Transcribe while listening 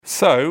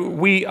So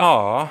we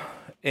are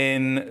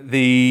in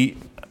the...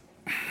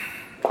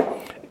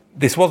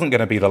 This wasn't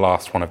going to be the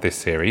last one of this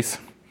series.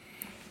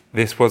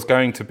 There was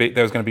going to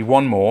be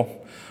one more,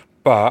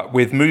 but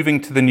with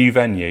moving to the new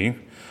venue,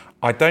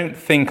 I don't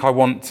think I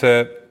want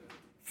to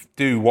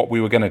do what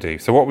we were going to do.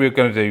 So what we were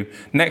going to do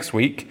next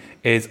week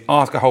is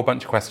ask a whole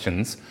bunch of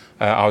questions.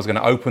 I was going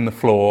to open the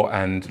floor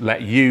and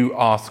let you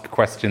ask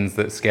questions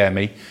that scare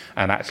me.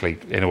 And actually,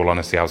 in all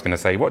honesty, I was going to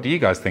say, what do you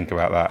guys think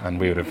about that? And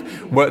we would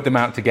have worked them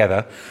out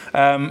together.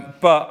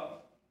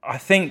 But I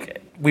think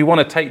we want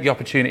to take the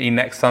opportunity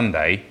next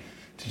Sunday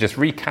to just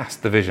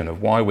recast the vision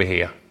of why we're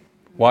here,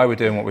 why we're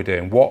doing what we're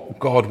doing, what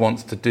God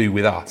wants to do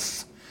with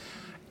us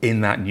in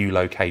that new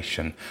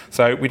location.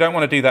 So we don't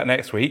want to do that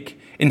next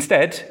week.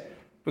 Instead,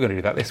 we're going to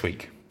do that this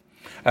week.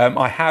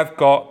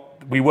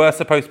 We were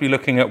supposed to be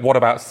looking at what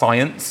about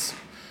science?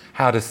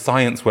 How does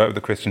science work with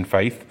the Christian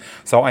faith?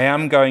 So I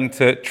am going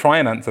to try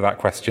and answer that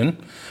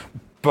question,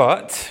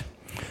 but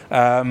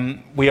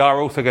we are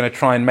also going to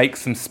try and make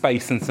some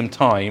space and some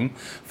time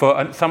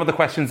for some of the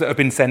questions that have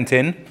been sent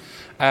in,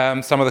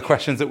 some of the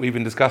questions that we've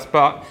been discussed.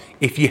 But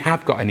if you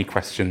have got any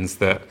questions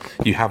that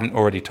you haven't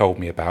already told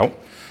me about,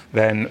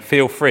 then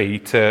feel free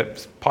to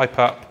pipe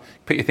up,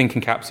 put your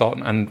thinking caps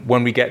on, and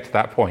when we get to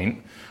that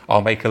point,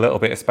 I'll make a little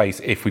bit of space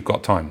if we've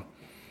got time.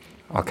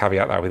 I'll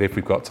caveat that with if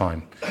we've got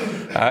time.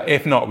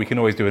 If not, we can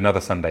always do another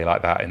Sunday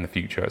like that in the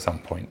future at some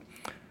point.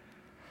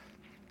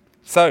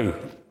 So,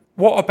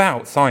 what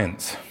about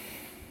science?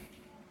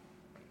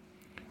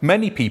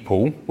 Many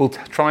people will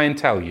try and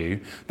tell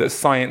you that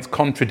science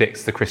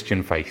contradicts the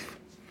Christian faith.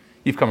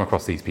 You've come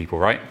across these people,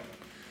 right?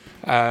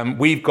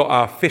 We've got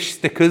our fish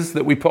stickers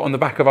that we put on the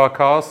back of our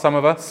cars, some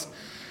of us.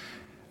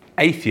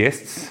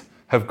 Atheists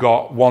have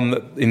got one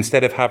that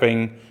instead of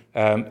having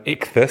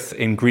ichthus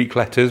in Greek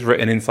letters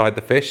written inside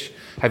the fish,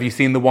 have you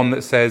seen the one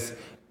that says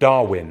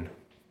Darwin?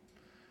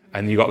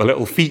 And you've got the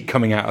little feet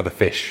coming out of the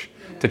fish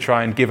to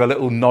try and give a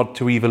little nod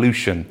to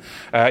evolution.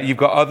 You've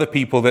got other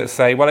people that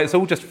say, well, it's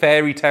all just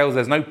fairy tales,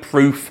 there's no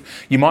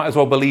proof, you might as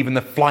well believe in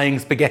the flying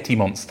spaghetti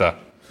monster.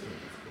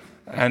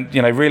 And,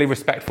 really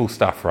respectful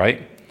stuff,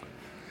 right?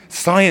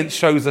 Science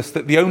shows us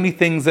that the only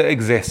things that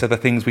exist are the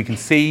things we can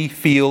see,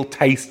 feel,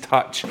 taste,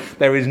 touch.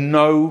 There is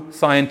no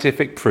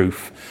scientific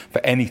proof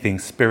for anything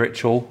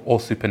spiritual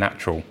or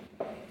supernatural.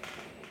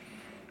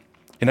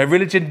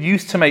 Religion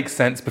used to make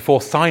sense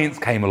before science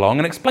came along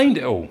and explained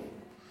it all.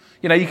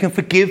 You can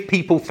forgive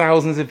people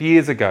thousands of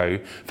years ago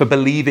for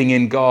believing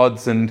in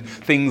gods and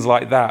things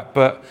like that,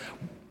 but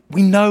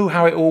we know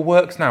how it all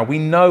works now. We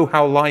know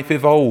how life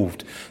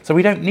evolved, so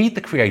we don't need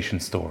the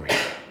creation story.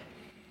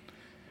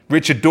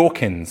 Richard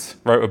Dawkins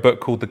wrote a book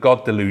called The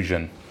God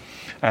Delusion.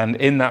 And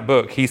in that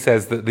book, he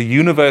says that the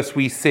universe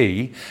we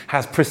see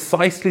has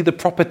precisely the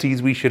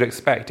properties we should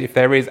expect if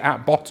there is,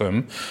 at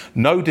bottom,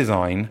 no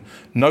design,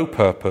 no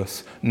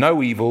purpose,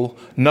 no evil,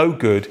 no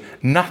good,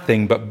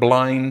 nothing but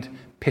blind,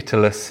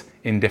 pitiless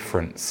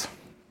indifference.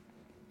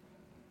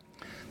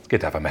 It's good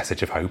to have a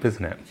message of hope,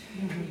 isn't it?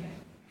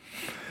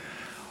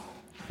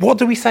 What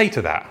do we say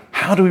to that?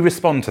 How do we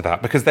respond to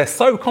that? Because they're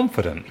so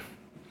confident.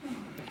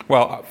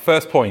 Well,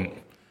 first point.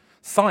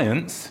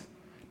 Science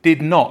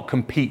did not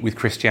compete with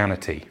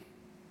Christianity.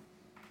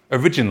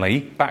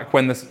 Originally, back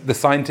when the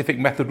scientific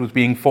method was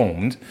being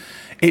formed,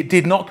 it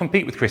did not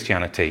compete with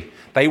Christianity.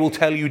 They will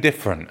tell you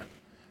different.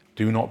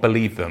 Do not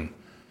believe them.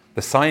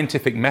 The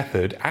scientific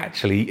method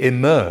actually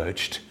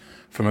emerged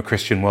from a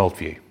Christian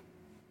worldview.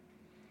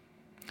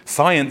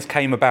 Science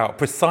came about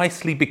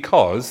precisely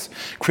because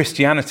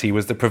Christianity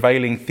was the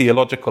prevailing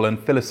theological and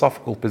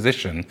philosophical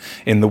position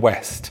in the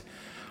West.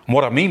 And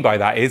what I mean by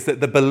that is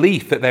that the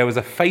belief that there was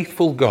a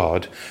faithful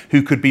God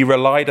who could be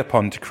relied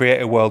upon to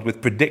create a world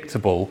with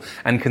predictable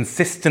and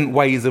consistent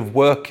ways of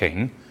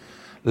working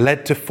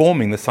led to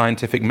forming the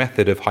scientific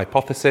method of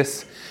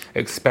hypothesis,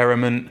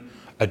 experiment,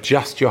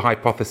 adjust your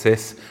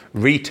hypothesis,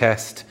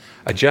 retest,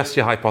 adjust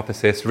your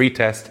hypothesis,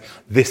 retest.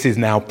 This is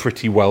now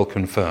pretty well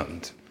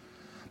confirmed.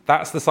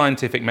 That's the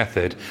scientific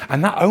method.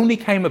 And that only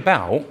came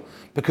about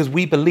because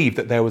we believed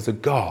that there was a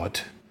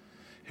God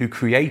who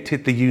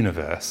created the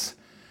universe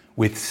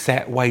with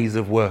set ways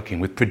of working,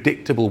 with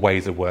predictable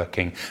ways of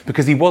working,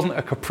 because he wasn't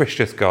a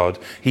capricious God,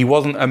 he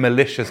wasn't a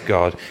malicious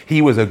God,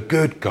 he was a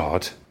good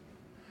God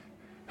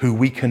who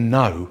we can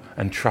know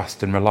and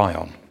trust and rely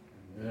on.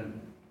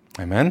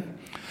 Amen?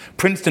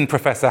 Princeton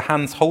professor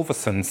Hans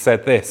Holverson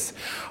said this,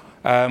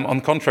 on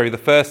the contrary, the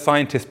first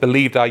scientists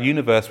believed our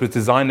universe was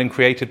designed and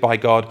created by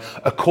God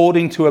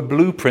according to a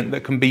blueprint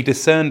that can be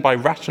discerned by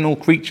rational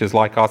creatures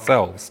like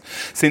ourselves.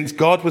 Since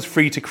God was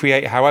free to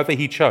create however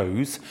he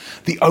chose,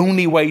 the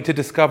only way to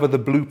discover the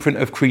blueprint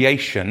of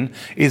creation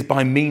is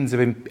by means of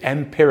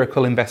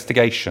empirical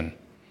investigation.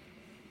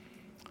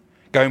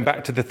 Going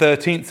back to the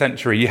 13th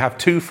century, you have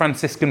two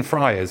Franciscan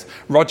friars,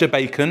 Roger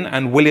Bacon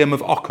and William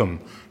of Ockham.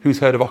 Who's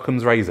heard of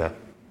Occam's razor?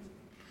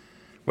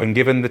 When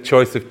given the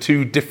choice of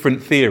two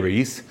different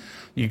theories,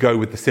 you go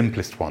with the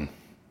simplest one.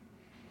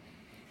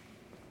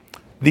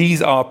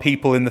 These are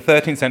people in the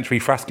 13th century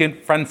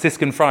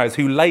Franciscan friars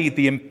who laid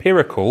the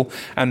empirical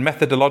and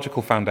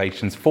methodological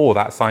foundations for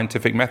that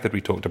scientific method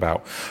we talked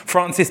about.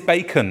 Francis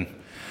Bacon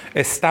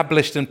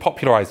established and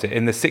popularized it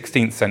in the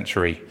 16th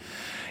century.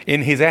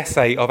 In his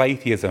essay of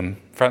atheism,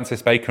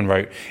 Francis Bacon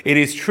wrote, "It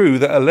is true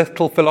that a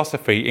little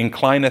philosophy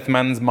inclineth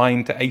man's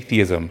mind to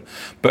atheism,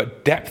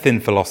 but depth in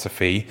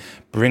philosophy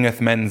bringeth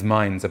men's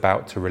minds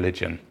about to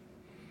religion."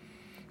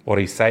 What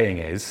he's saying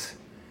is,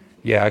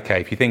 yeah,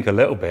 okay, if you think a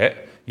little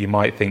bit, you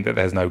might think that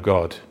there's no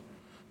God.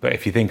 But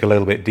if you think a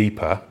little bit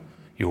deeper,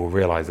 you will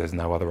realize there's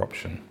no other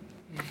option.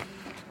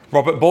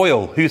 Robert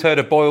Boyle, who's heard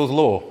of Boyle's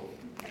law?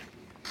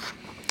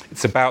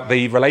 It's about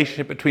the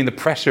relationship between the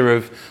pressure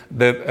of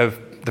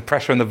the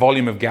pressure and the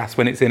volume of gas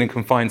when it's in a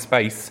confined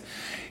space.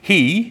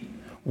 He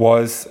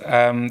was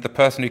the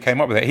person who came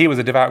up with it. He was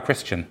a devout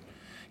Christian.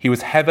 He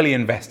was heavily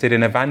invested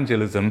in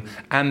evangelism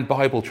and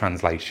Bible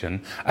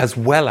translation, as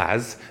well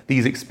as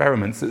these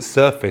experiments that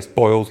surfaced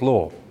Boyle's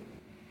law.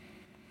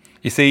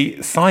 You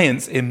see,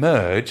 science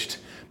emerged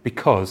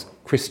because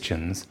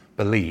Christians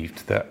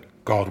believed that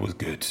God was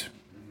good.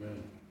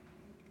 Amen.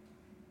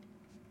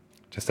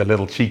 Just a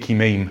little cheeky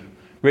meme.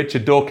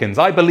 Richard Dawkins,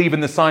 "I believe in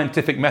the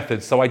scientific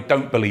method, so I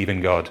don't believe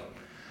in God."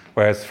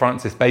 Whereas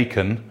Francis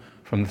Bacon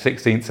from the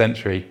 16th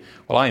century,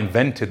 "Well, I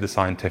invented the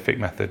scientific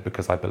method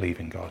because I believe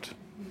in God."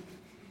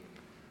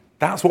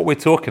 That's what we're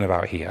talking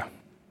about here.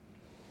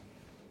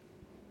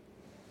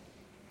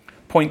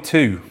 Point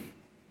 2.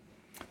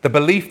 The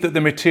belief that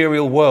the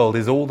material world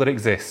is all that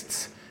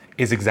exists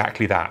is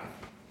exactly that.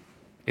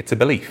 It's a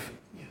belief.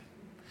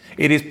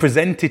 It is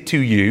presented to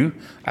you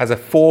as a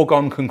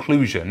foregone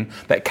conclusion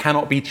that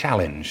cannot be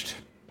challenged.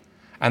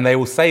 And they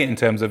will say it in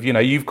terms of,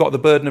 you've got the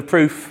burden of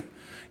proof.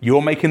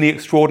 You're making the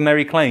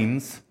extraordinary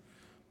claims.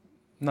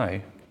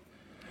 No.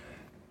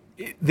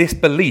 This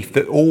belief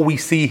that all we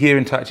see, hear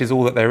and touch is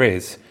all that there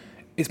is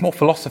more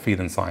philosophy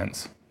than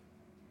science.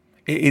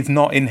 It is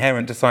not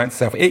inherent to science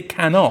itself. It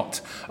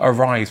cannot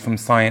arise from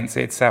science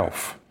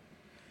itself.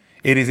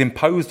 It is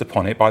imposed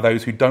upon it by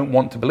those who don't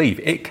want to believe.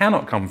 It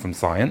cannot come from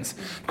science,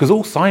 because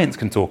all science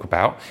can talk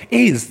about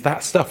is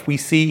that stuff we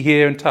see,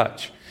 hear and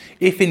touch.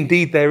 If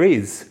indeed there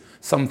is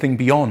something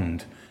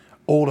beyond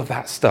all of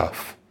that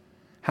stuff,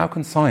 how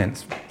can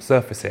science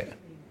surface it?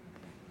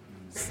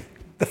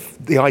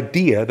 The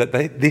idea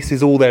that this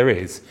is all there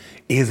is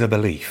a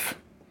belief.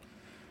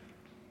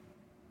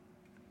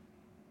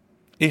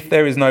 If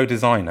there is no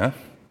designer,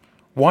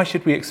 why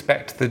should we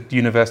expect the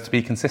universe to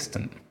be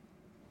consistent?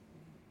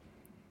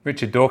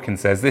 Richard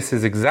Dawkins says this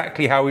is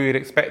exactly how we would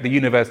expect the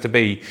universe to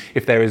be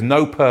if there is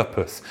no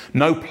purpose,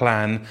 no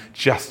plan,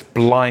 just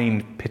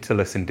blind,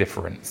 pitiless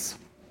indifference.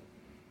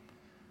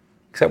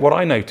 Except what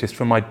I noticed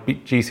from my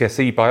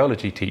GCSE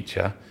biology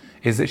teacher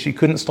is that she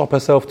couldn't stop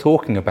herself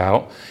talking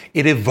about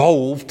it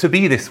evolved to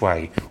be this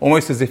way,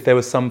 almost as if there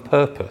was some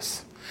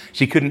purpose.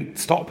 She couldn't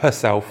stop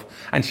herself,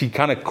 and she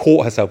kind of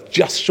caught herself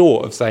just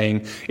short of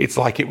saying it's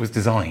like it was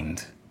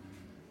designed,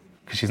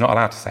 because she's not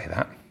allowed to say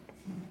that.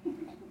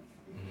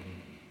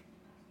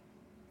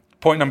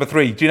 Point number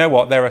 3, do you know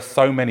what? There are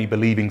so many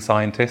believing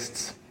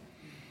scientists.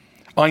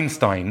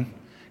 Einstein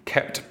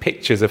kept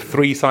pictures of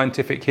 3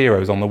 scientific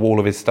heroes on the wall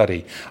of his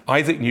study: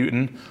 Isaac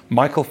Newton,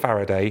 Michael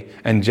Faraday,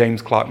 and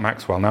James Clerk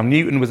Maxwell. Now,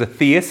 Newton was a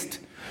theist,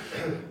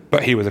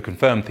 but he was a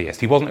confirmed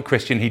theist. He wasn't a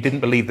Christian. He didn't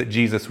believe that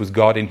Jesus was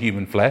God in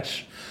human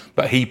flesh,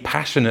 but he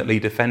passionately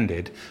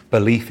defended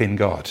belief in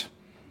God.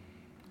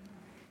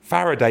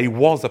 Faraday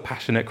was a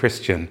passionate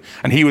Christian,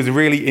 and he was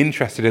really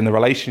interested in the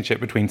relationship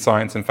between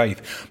science and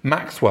faith.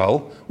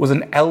 Maxwell was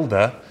an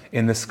elder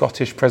in the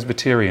Scottish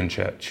Presbyterian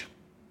Church.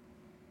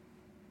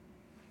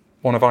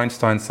 One of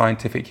Einstein's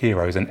scientific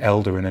heroes, an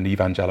elder in an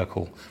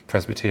evangelical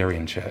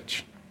Presbyterian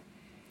church.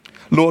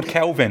 Lord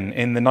Kelvin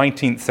in the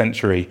 19th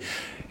century,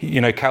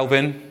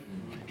 Kelvin,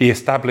 he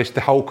established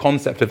the whole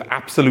concept of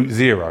absolute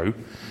zero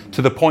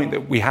to the point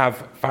that we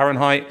have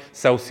Fahrenheit,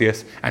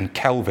 Celsius, and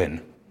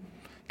Kelvin.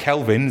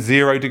 Kelvin,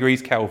 0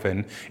 degrees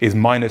Kelvin, is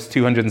minus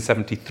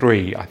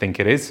 273, I think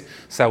it is,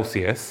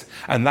 Celsius.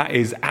 And that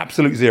is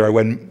absolute zero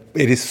when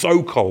it is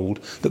so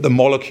cold that the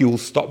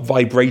molecules stop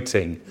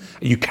vibrating.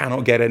 You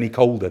cannot get any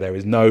colder. There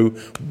is no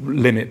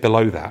limit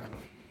below that.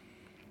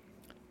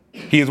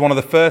 He is one of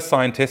the first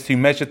scientists who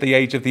measured the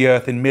age of the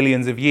Earth in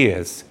millions of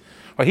years.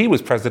 Well, he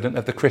was president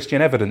of the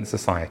Christian Evidence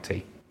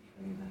Society.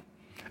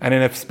 And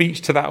in a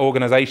speech to that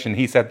organization,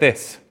 he said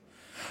this: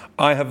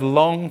 "I have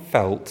long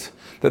felt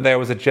that there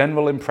was a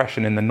general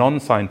impression in the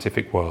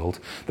non-scientific world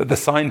that the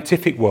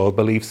scientific world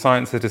believes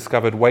science has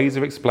discovered ways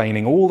of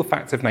explaining all the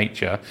facts of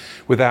nature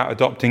without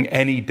adopting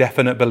any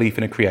definite belief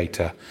in a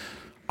creator.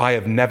 I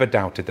have never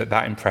doubted that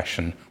that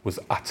impression was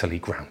utterly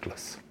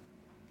groundless."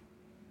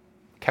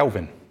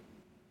 Kelvin.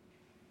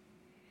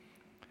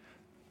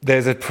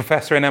 There's a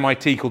professor in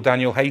MIT called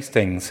Daniel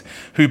Hastings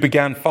who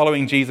began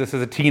following Jesus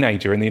as a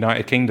teenager in the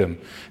United Kingdom.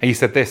 And he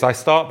said this: "I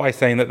start by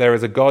saying that there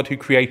is a God who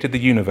created the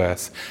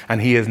universe,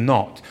 and he is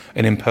not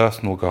an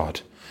impersonal God.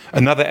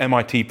 Another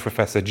MIT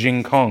professor,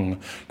 Jing Kong,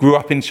 grew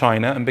up in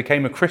China and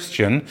became a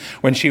Christian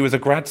when she was a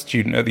grad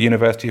student at the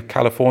University of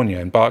California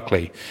in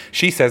Berkeley.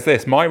 She says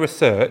this: "My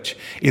research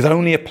is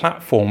only a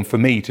platform for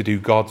me to do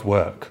God's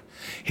work.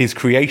 His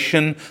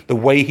creation, the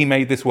way he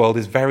made this world,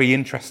 is very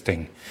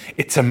interesting.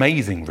 It's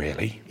amazing,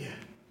 really." Yeah.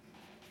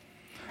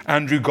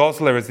 Andrew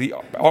Gosler, as the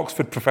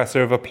Oxford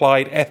Professor of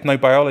Applied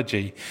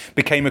Ethnobiology,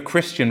 became a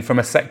Christian from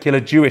a secular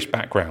Jewish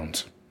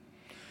background.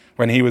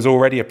 When he was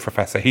already a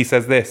professor, he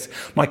says this: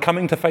 "My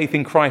coming to faith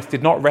in Christ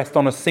did not rest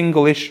on a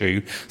single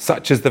issue,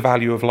 such as the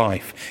value of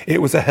life.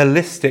 It was a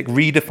holistic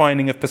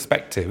redefining of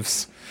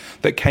perspectives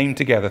that came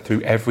together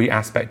through every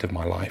aspect of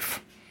my life."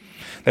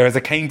 There is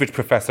a Cambridge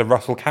professor,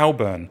 Russell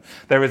Calburn.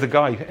 There is a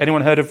guy,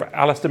 anyone heard of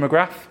Alistair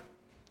McGrath?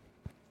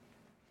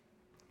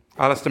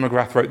 Alistair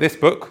McGrath wrote this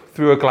book,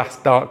 Through a Glass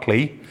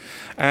Darkly,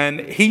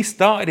 and he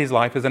started his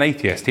life as an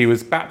atheist. He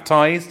was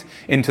baptised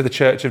into the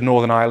Church of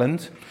Northern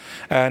Ireland,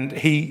 and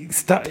he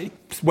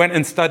went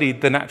and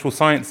studied the natural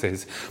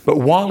sciences. But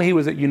while he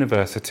was at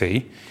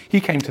university, he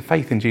came to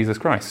faith in Jesus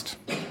Christ.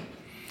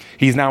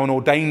 He's now an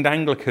ordained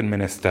Anglican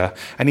minister,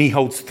 and he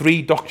holds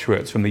 3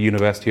 doctorates from the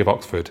University of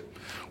Oxford.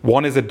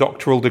 One is a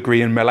doctoral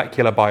degree in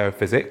molecular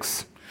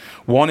biophysics.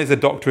 One is a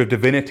Doctor of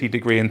Divinity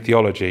degree in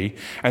theology,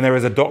 and there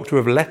is a Doctor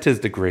of Letters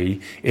degree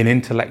in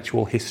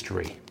intellectual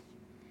history.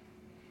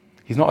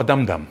 He's not a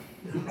dum-dum.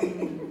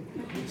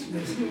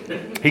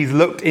 He's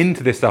looked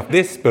into this stuff.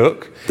 This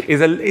book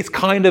it's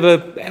kind of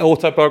an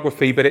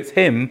autobiography, but it's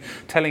him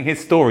telling his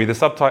story. The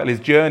subtitle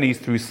is Journeys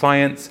Through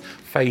Science,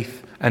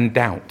 Faith and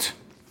Doubt.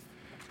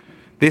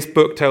 This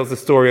book tells the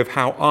story of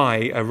how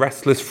I, a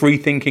restless,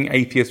 free-thinking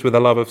atheist with a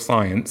love of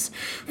science,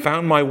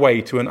 found my way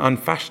to an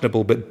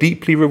unfashionable but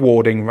deeply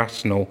rewarding,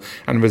 rational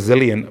and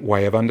resilient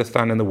way of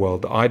understanding the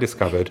world that I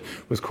discovered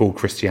was called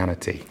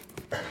Christianity.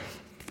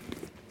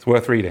 It's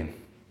worth reading.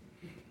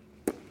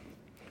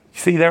 You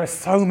see, there are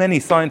so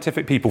many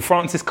scientific people.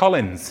 Francis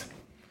Collins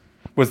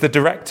was the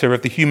director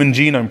of the Human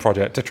Genome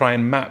Project to try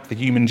and map the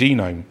human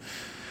genome.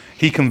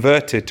 He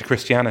converted to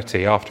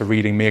Christianity after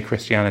reading Mere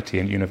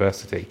Christianity at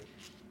university.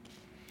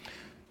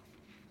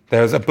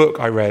 There's a book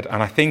I read,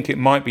 and I think it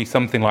might be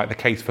something like The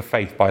Case for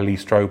Faith by Lee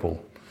Strobel.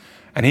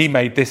 And he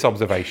made this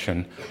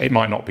observation. It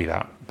might not be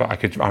that, but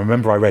I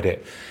remember I read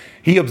it.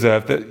 He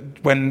observed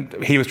that when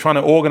he was trying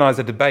to organise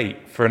a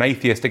debate for an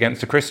atheist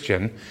against a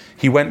Christian,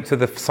 he went to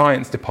the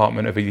science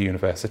department of a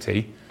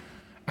university,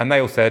 and they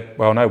all said,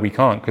 "Well, no, we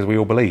can't, because we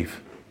all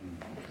believe.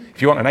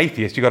 If you want an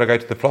atheist, you've got to go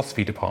to the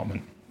philosophy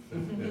department."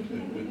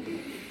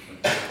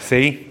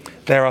 See,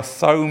 there are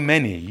so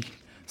many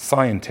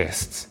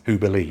scientists who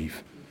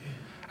believe.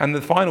 And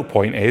the final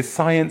point is,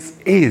 science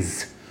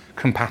is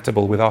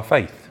compatible with our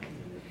faith.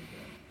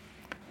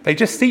 They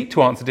just seek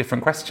to answer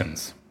different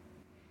questions.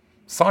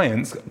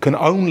 Science can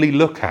only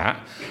look at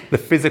the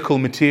physical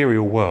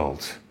material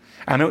world,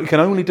 and it can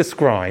only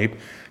describe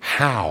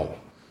how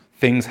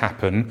things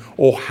happen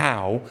or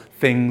how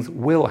things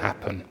will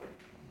happen.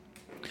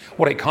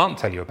 What it can't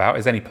tell you about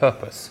is any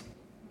purpose.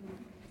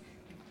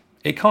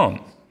 It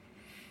can't.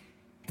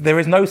 There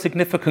is no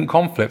significant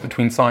conflict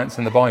between science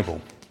and the Bible.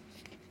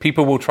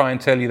 People will try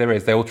and tell you there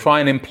is. They will try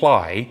and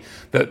imply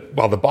that,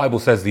 well, the Bible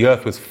says the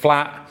earth was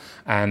flat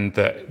and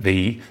that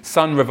the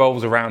sun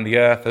revolves around the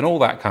earth and all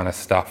that kind of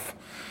stuff.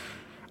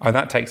 And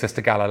that takes us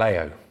to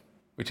Galileo,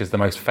 which is the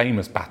most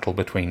famous battle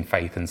between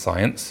faith and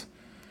science.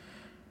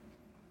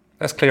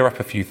 Let's clear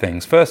up a few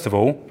things. First of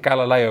all,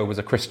 Galileo was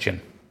a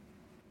Christian.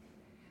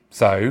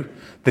 So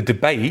the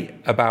debate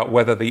about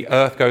whether the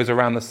earth goes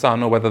around the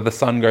sun or whether the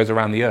sun goes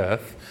around the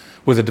earth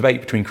was a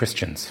debate between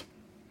Christians.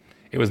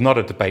 It was not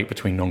a debate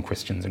between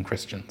non-Christians and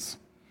Christians,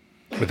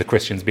 with the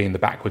Christians being the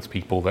backwards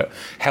people that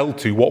held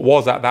to what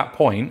was at that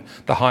point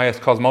the highest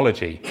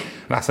cosmology.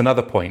 And that's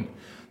another point.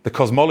 The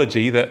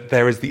cosmology that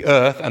there is the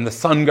earth and the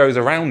sun goes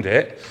around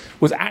it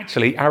was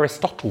actually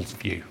Aristotle's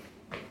view.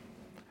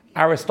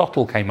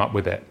 Aristotle came up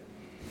with it.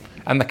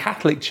 And the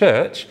Catholic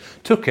Church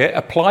took it,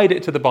 applied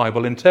it to the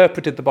Bible,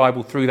 interpreted the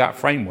Bible through that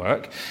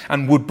framework,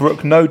 and would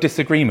brook no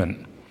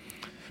disagreement.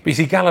 But you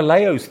see,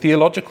 Galileo's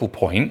theological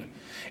point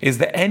is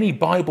that any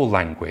Bible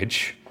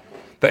language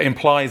that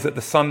implies that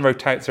the sun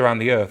rotates around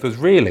the earth was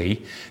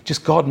really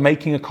just God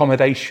making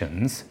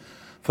accommodations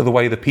for the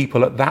way the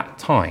people at that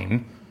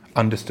time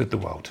understood the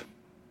world.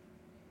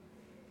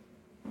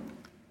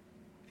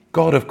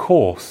 God, of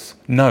course,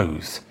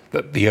 knows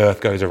that the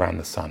earth goes around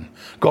the sun.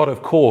 God,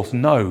 of course,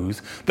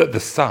 knows that the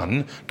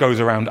sun goes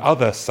around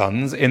other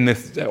suns in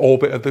this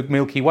orbit of the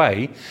Milky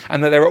Way,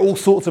 and that there are all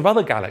sorts of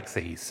other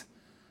galaxies.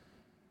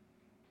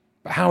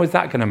 But how is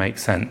that going to make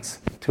sense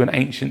to an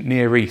ancient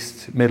Near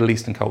East, Middle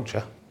Eastern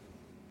culture?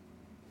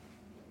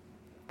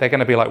 They're going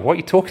to be like, what are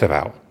you talking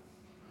about?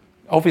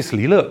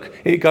 Obviously, look,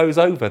 it goes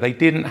over. They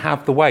didn't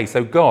have the way.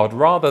 So God,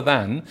 rather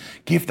than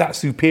give that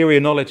superior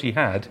knowledge he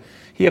had,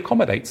 he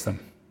accommodates them.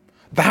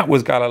 That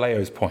was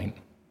Galileo's point.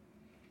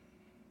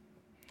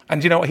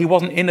 And you know what? He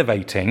wasn't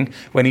innovating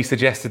when he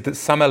suggested that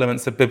some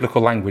elements of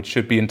biblical language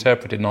should be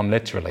interpreted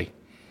non-literally.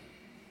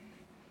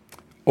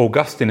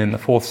 Augustine in the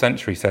 4th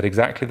century said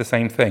exactly the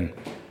same thing.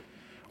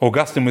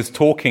 Augustine was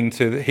talking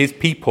to his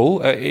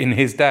people in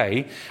his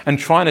day and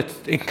trying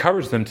to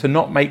encourage them to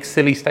not make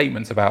silly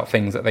statements about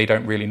things that they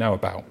don't really know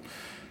about.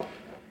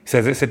 He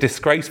says it's a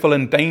disgraceful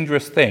and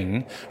dangerous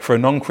thing for a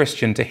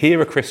non-Christian to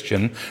hear a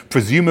Christian,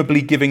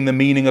 presumably giving the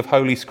meaning of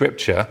Holy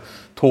Scripture,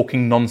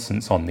 talking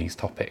nonsense on these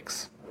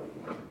topics.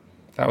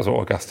 That was what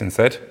Augustine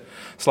said.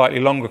 Slightly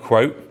longer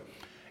quote.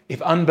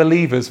 If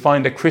unbelievers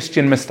find a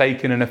Christian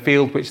mistaken in a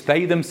field which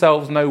they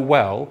themselves know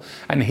well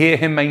and hear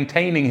him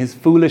maintaining his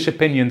foolish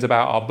opinions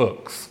about our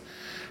books,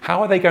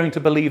 how are they going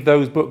to believe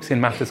those books in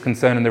matters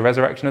concerning the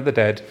resurrection of the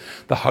dead,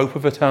 the hope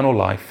of eternal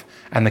life,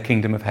 and the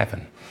kingdom of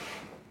heaven?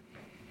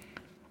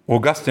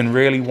 Augustine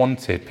really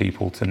wanted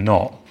people to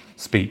not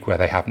speak where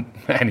they have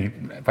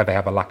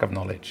a lack of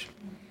knowledge.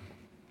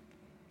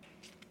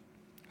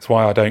 That's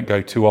why I don't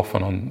go too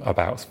often on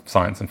about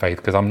science and faith,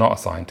 because I'm not a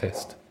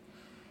scientist.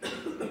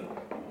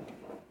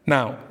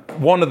 Now,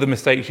 one of the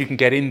mistakes you can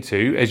get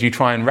into as you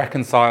try and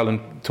reconcile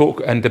and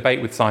talk and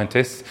debate with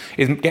scientists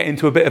is get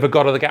into a bit of a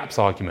God of the gaps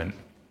argument.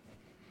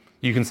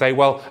 You can say,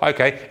 well,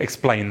 okay,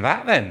 explain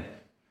that then.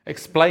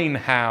 Explain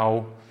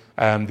how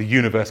the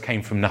universe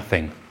came from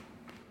nothing.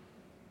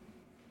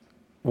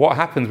 What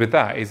happens with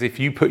that is if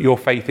you put your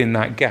faith in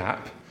that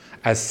gap,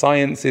 as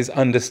science's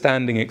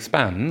understanding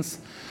expands,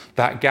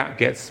 that gap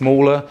gets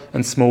smaller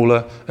and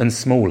smaller and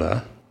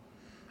smaller.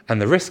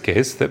 And the risk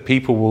is that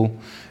people will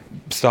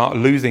start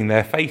losing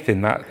their faith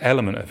in that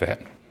element of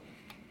it.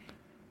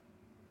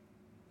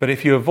 But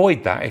if you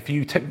avoid that, if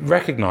you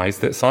recognize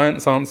that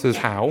science answers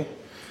how,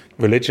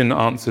 religion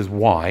answers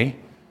why,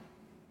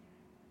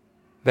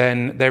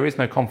 then there is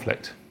no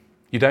conflict.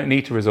 You don't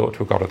need to resort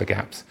to a God of the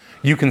gaps.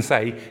 You can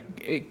say,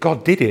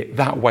 God did it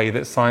that way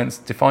that science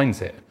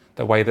defines it,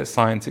 the way that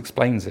science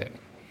explains it.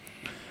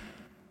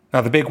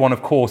 Now, the big one,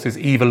 of course, is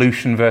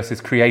evolution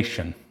versus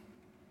creation.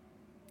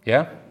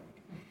 Yeah?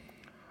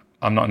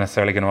 I'm not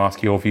necessarily going to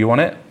ask your view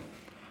on it.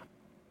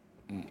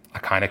 I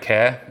kind of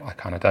care. I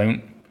kind of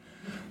don't.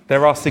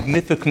 There are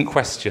significant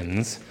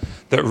questions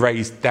that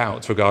raise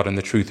doubts regarding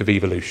the truth of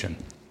evolution.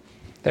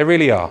 There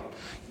really are.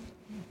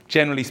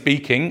 Generally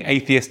speaking,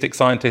 atheistic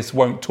scientists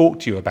won't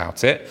talk to you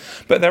about it,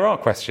 but there are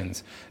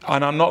questions.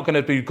 And I'm not going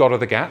to do God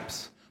of the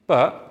gaps,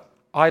 but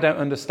I don't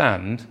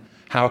understand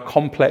how a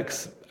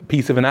complex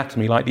piece of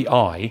anatomy like the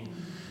eye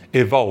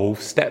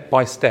evolves step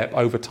by step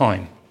over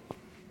time.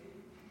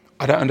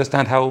 I don't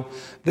understand how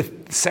the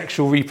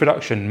sexual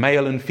reproduction,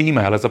 male and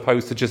female, as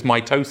opposed to just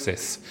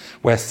mitosis,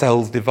 where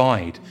cells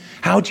divide.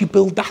 How do you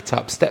build that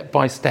up step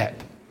by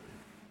step?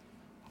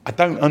 I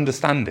don't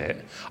understand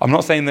it. I'm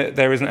not saying that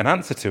there isn't an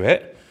answer to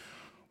it.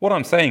 What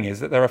I'm saying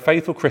is that there are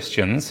faithful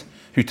Christians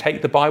who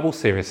take the Bible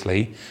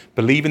seriously,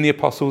 believe in the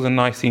Apostles' and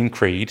Nicene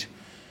Creed,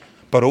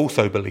 but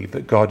also believe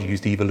that God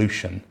used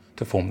evolution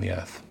to form the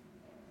earth.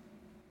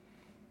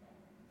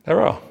 There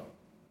are.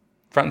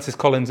 Francis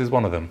Collins is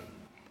one of them.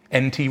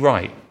 N.T.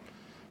 Wright,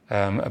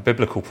 a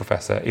biblical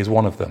professor, is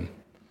one of them.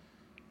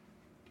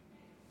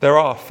 There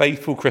are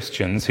faithful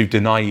Christians who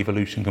deny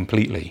evolution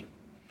completely.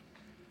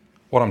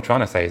 What I'm trying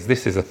to say is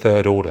this is a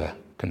third order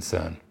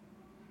concern.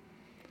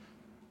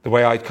 The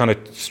way I kind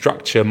of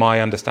structure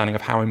my understanding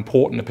of how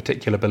important a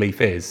particular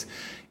belief is,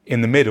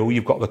 in the middle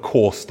you've got the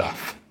core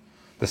stuff,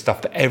 the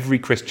stuff that every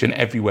Christian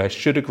everywhere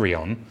should agree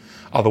on,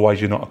 otherwise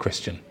you're not a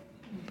Christian.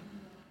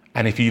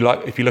 And if you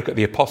look at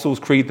the Apostles'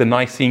 Creed, the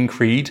Nicene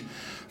Creed,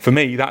 for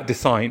me that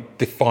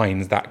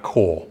defines that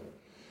core.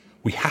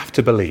 We have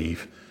to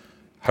believe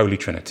Holy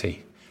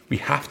Trinity. We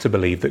have to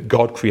believe that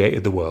God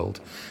created the world.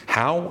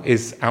 How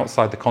is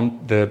outside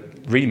the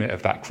remit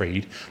of that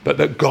creed, but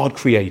that God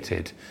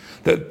created,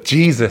 that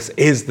Jesus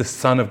is the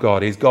Son of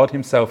God, is God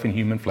himself in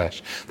human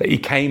flesh, that he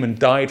came and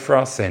died for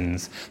our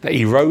sins, that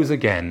he rose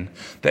again,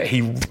 that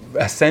he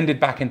ascended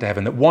back into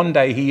heaven, that one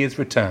day he is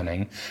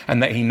returning,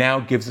 and that he now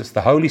gives us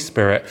the Holy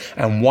Spirit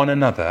and one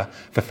another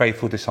for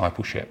faithful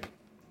discipleship.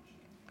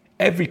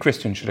 Every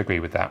Christian should agree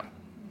with that.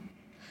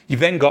 You've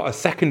then got a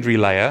secondary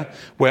layer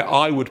where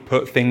I would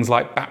put things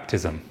like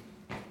baptism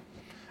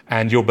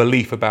and your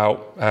belief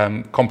about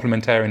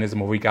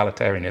complementarianism or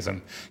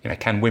egalitarianism.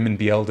 Can women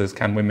be elders?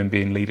 Can women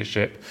be in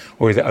leadership?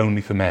 Or is it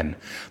only for men?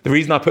 The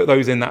reason I put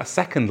those in that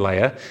second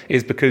layer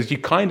is because you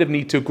kind of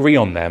need to agree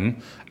on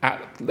them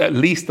at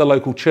least the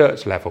local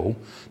church level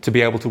to be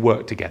able to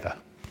work together.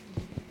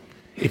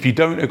 If you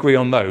don't agree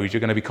on those,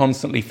 you're going to be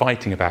constantly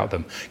fighting about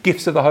them.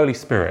 Gifts of the Holy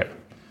Spirit.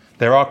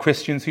 There are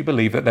Christians who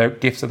believe that their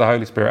gifts of the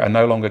Holy Spirit are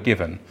no longer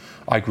given.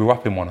 I grew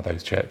up in one of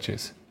those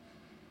churches.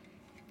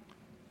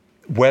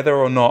 Whether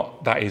or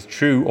not that is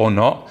true or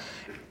not,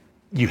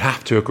 you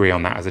have to agree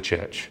on that as a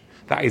church.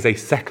 That is a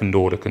second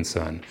order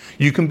concern.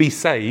 You can be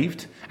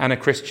saved and a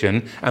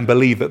Christian and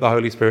believe that the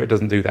Holy Spirit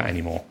doesn't do that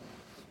anymore.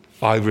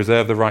 I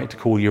reserve the right to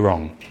call you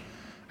wrong.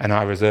 And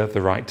I reserve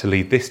the right to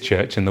lead this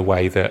church in the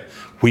way that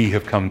we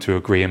have come to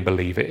agree and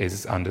believe it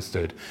is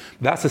understood.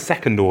 That's a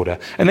second order.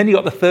 And then you've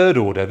got the third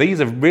order. These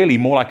are really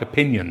more like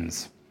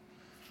opinions.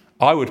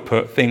 I would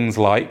put things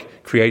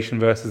like creation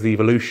versus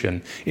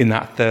evolution in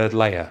that third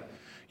layer.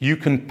 You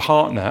can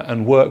partner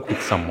and work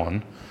with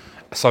someone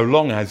so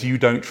long as you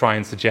don't try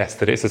and suggest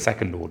that it's a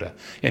second order.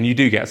 And you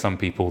do get some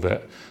people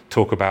that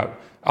talk about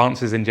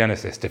answers in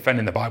Genesis,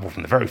 defending the Bible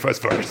from the very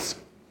first verse,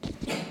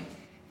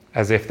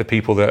 as if the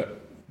people that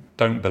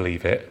don't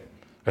believe it,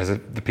 as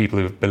if the people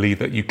who believe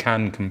that you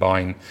can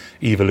combine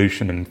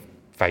evolution and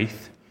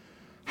faith,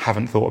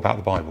 haven't thought about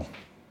the Bible.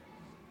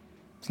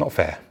 It's not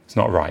fair. It's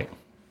not right.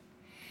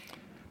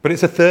 But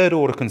it's a third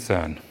order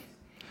concern.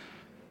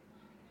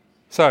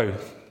 So,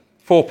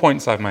 4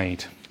 points I've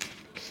made.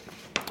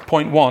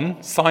 Point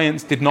 1,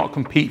 science did not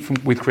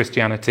compete with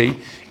Christianity.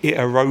 It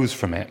arose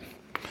from it.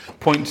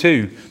 Point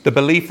 2, the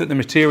belief that the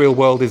material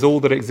world is all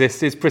that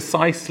exists is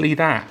precisely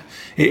that.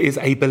 It is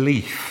a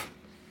belief.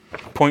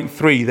 Point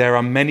 3, there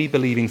are many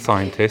believing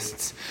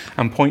scientists.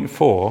 And point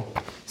 4,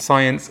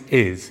 science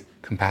is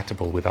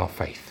compatible with our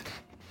faith.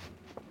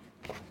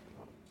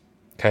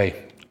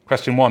 Okay,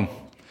 question 1.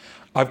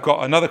 I've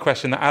got another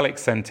question that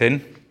Alex sent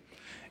in.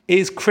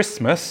 Is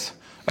Christmas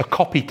a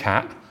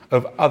copycat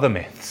of other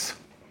myths?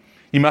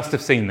 You must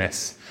have seen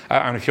this.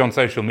 And if you're on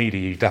social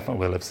media, you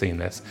definitely will have seen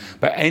this.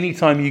 But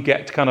anytime you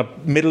get to kind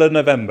of middle of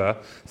November,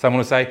 someone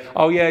will say,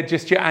 oh yeah,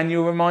 just your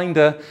annual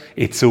reminder.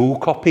 It's all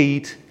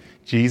copied.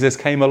 Jesus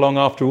came along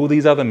after all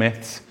these other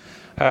myths.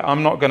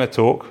 I'm not going to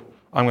talk.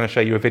 I'm going to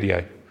show you a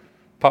video.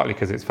 Partly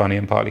because it's funny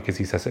and partly because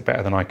he says it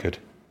better than I could.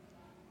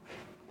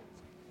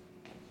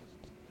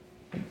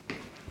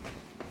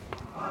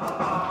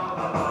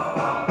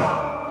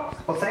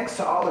 Well, thanks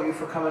to all of you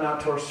for coming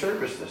out to our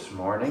service this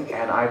morning,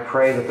 and I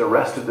pray that the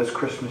rest of this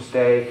Christmas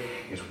day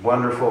is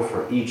wonderful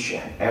for each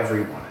and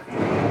every one of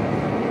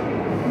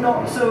you.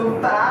 Not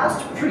so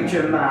fast,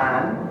 preacher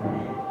man.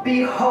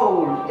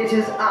 Behold, it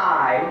is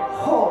I,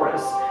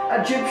 Horus,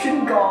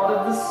 Egyptian god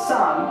of the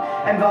sun,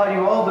 and while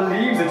you all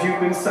believe that you've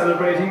been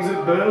celebrating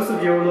the birth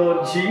of your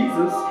Lord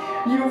Jesus,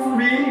 you've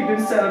really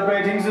been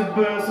celebrating the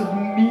birth of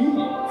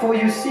me. For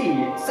you see,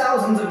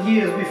 thousands of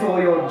years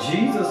before your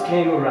Jesus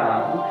came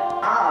around,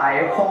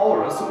 I,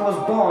 Horus, was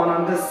born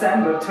on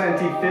December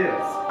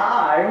 25th.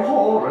 I,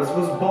 Horus,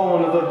 was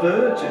born of a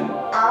virgin.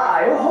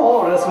 I,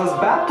 Horus, was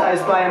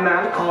baptized by a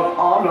man called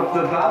Arnold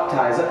the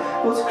Baptizer,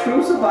 was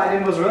crucified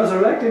and was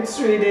resurrected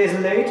 3 days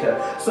later.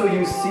 So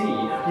you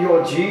see,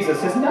 your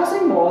Jesus is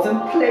nothing more than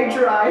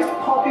plagiarized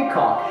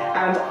poppycock,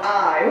 and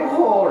I,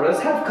 Horus,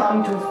 have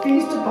come to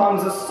feast upon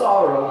the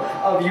sorrow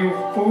of you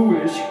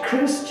foolish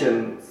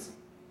Christians.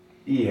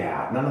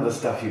 Yeah, none of the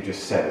stuff you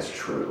just said is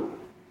true.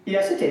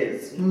 Yes, it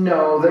is.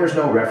 No, there's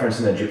no reference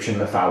in Egyptian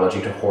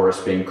mythology to Horus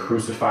being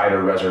crucified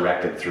or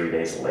resurrected 3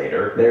 days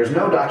later. There's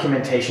no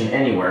documentation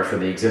anywhere for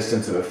the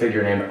existence of a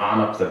figure named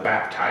Anup the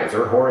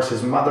Baptizer.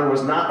 Horus's mother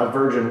was not a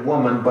virgin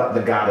woman, but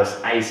the goddess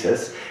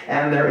Isis,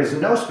 and there is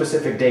no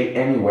specific date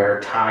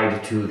anywhere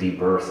tied to the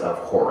birth of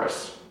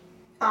Horus.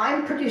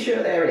 I'm pretty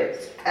sure there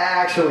is.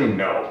 Actually,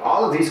 no.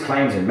 All of these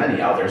claims and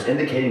many others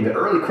indicating that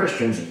early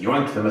Christians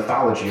yoinked the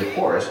mythology of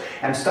Horus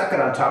and stuck it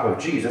on top of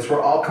Jesus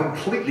were all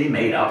completely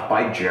made up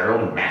by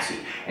Gerald Massey,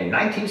 a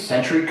 19th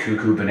century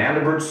cuckoo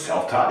banana-bird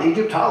self-taught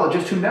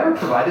Egyptologist who never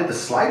provided the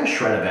slightest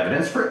shred of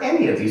evidence for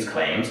any of these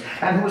claims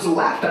and who was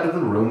laughed out of the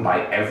room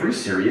by every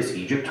serious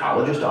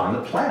Egyptologist on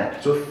the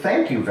planet. So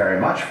thank you very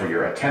much for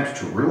your attempt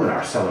to ruin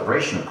our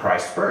celebration of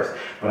Christ's birth,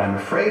 but I'm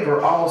afraid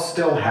we're all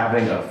still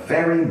having a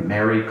very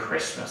Merry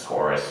Christmas,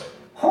 Horus.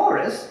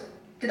 Horus?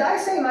 Did I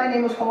say my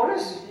name was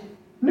Horus?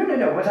 No.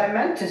 What I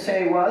meant to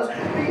say was,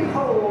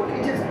 behold,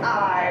 it is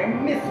I,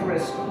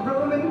 Mithras,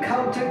 Roman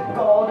Celtic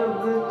god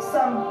of the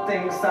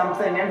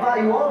something, and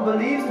while you all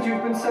believe that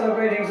you've been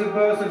celebrating the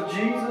birth of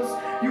Jesus,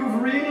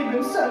 you've really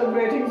been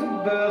celebrating the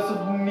birth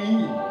of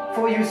me.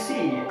 For you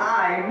see,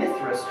 I,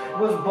 Mithras,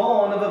 was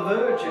born of a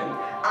virgin.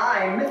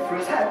 I,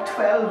 Mithras, had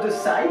 12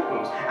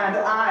 disciples, and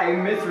I,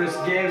 Mithras,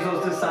 gave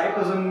those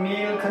disciples a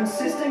meal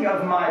consisting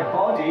of my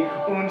body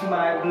and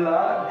my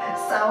blood.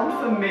 Sound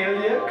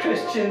familiar,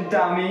 Christian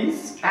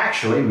dummies?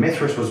 Actually,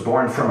 Mithras was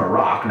born from a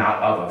rock,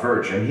 not of a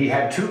virgin. He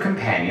had 2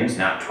 companions,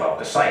 not 12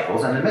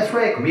 disciples, and the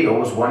Mithraic meal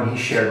was one he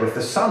shared with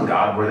the sun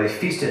god, where they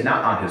feasted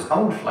not on his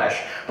own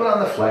flesh, but on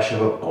the flesh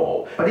of a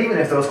bull. But even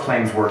if those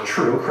claims were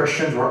true,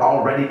 Christians were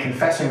already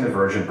confessing the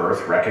virgin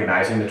birth,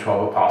 recognizing the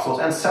 12 apostles,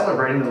 and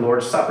celebrating the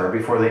Lord's Supper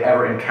before they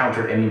ever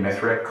encountered any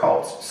Mithraic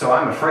cults. So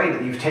I'm afraid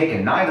that you've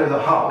taken neither the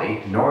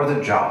holly nor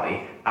the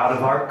jolly out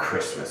of our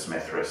Christmas,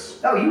 Mithras.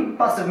 Oh, you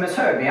must have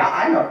misheard me.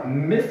 I'm not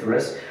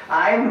Mithras.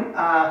 I'm,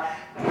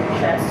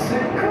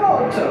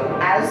 Quetzalcoatl,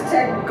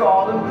 Aztec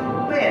god of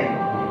the wind.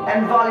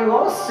 And while you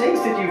all think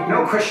that you've...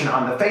 No Christian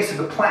on the face of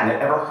the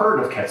planet ever heard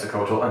of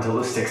Quetzalcoatl until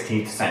the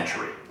 16th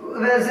century. Well,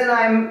 then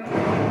I'm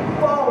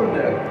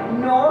Balder,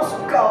 Norse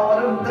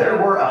god of the... There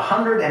were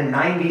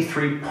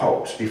 193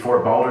 popes before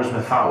Balder's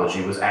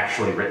mythology was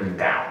actually written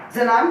down.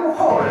 Then I'm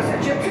Horus,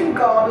 Egyptian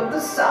god of the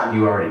sun.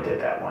 You already did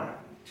that one.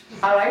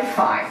 Alright,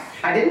 fine.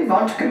 I didn't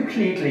want to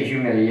completely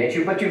humiliate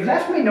you, but you've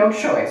left me no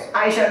choice.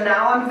 I shall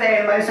now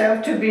unveil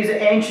myself to be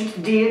the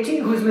ancient deity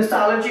whose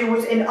mythology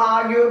was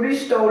inarguably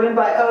stolen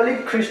by early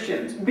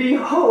Christians.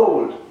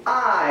 Behold,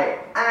 I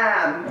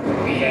am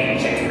the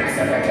ancient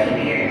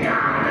Mesopotamian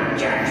god final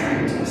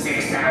judgment.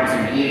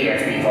 6,000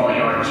 years before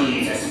your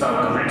Jesus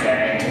spoke of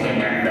returning to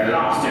condemn the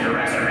lost and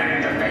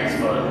resurrect the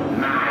faithful,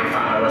 my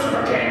followers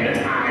proclaimed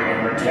that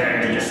I will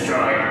return to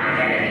destroy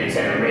my enemies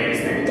and raise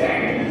the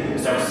dead.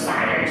 So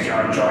silence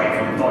your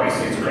joyful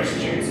voices,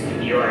 Christians.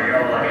 Your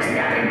Lord is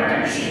nothing but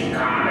a cheap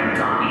carbon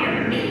copy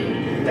of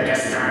me, the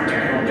destructor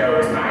who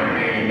goes by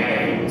many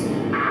names.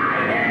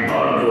 I am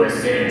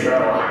Volgus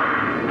Droha.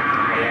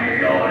 I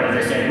am Lord of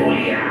the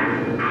Sibulia.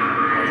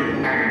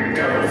 I am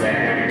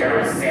Gozer the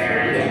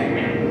Gozerian.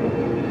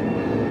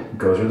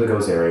 Gozer the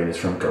Gozerian is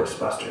from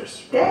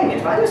Ghostbusters. Dang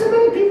it, why do so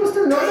many people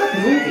still know that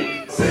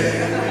movie?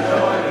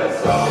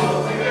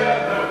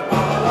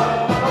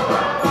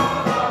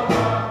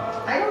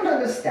 I don't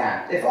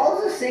understand. If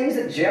all the things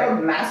that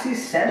Gerald Massey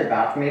said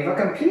about me were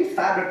complete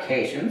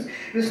fabrications,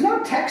 with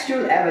no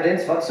textual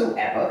evidence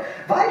whatsoever,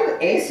 why do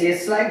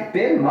atheists like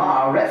Bill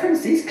Maher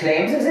reference these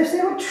claims as if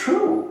they were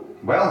true?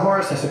 Well,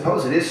 Horace, I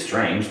suppose it is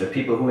strange that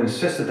people who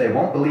insist that they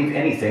won't believe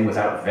anything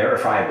without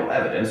verifiable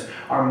evidence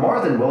are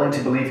more than willing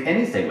to believe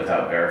anything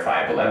without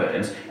verifiable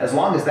evidence, as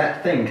long as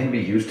that thing can be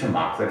used to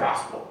mock the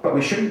gospel. But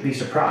we shouldn't be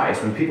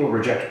surprised when people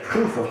reject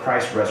proof of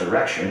Christ's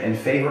resurrection in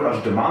favor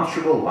of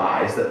demonstrable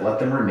lies that let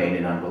them remain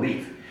in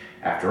unbelief.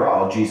 After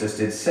all, Jesus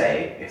did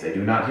say, if they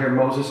do not hear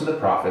Moses and the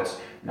prophets,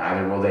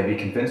 neither will they be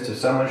convinced if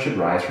someone should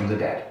rise from the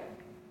dead.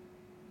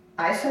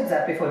 I said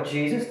that before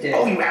Jesus did.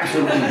 Oh, you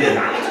absolutely did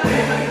not.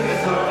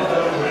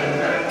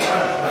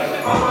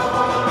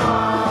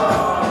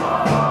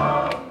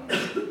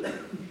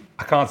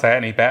 I can't say it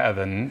any better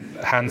than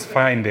Hans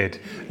Feinded.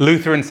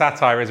 Lutheran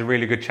Satire is a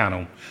really good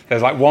channel.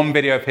 There's like one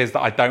video of his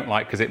that I don't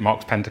like because it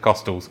mocks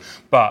Pentecostals,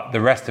 but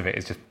the rest of it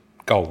is just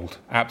gold,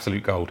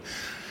 absolute gold.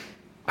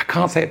 I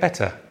can't say it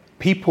better.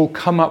 People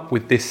come up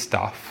with this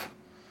stuff,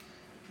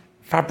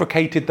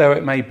 fabricated though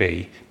it may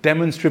be,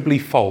 demonstrably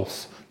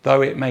false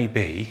though it may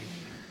be,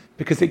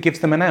 because it gives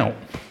them an out.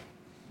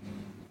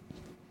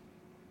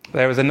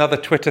 There was another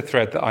Twitter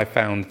thread that I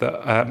found that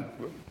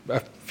a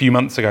few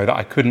months ago that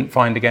I couldn't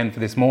find again for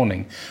this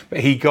morning, but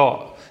he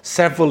got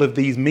several of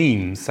these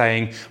memes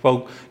saying,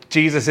 well,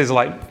 Jesus is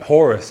like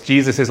Horus,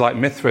 Jesus is like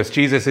Mithras,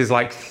 Jesus is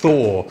like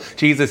Thor,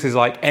 Jesus is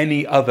like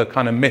any other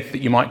kind of myth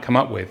that you might come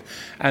up with.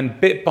 And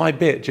bit by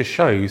bit just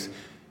shows,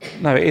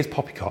 no, it is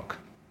poppycock.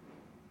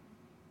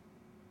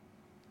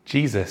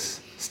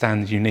 Jesus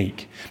stands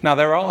unique. Now,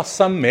 there are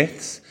some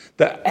myths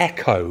that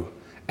echo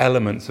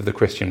elements of the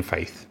Christian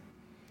faith.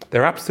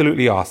 There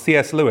absolutely are.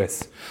 C.S.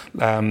 Lewis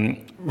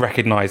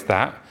recognised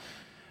that.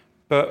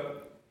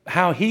 But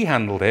how he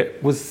handled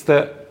it was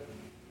that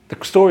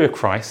the story of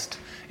Christ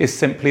is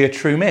simply a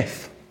true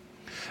myth.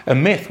 A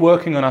myth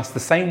working on us the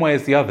same way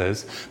as the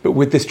others, but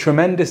with this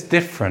tremendous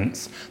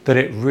difference that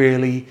it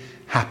really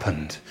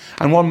happened.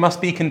 And one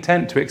must be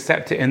content to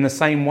accept it in the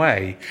same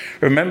way,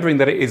 remembering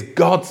that it is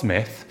God's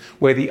myth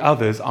where the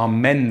others are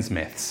men's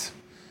myths.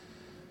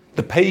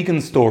 The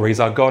pagan stories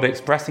are God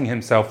expressing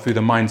himself through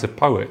the minds of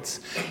poets,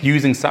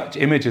 using such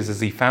images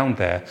as he found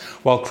there,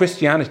 while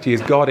Christianity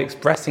is God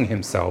expressing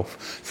himself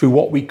through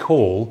what we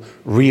call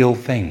real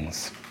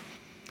things.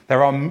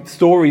 There are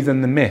stories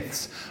in the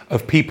myths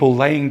of people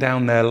laying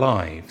down their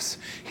lives,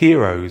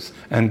 heroes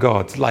and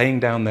gods laying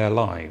down their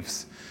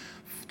lives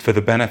for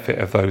the benefit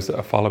of those that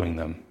are following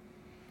them.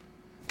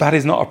 That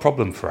is not a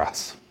problem for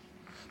us,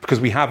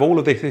 because we have all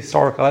of this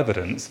historical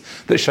evidence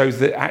that shows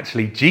that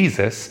actually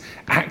Jesus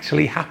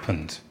actually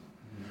happened.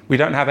 We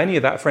don't have any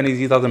of that for any of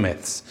these other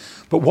myths.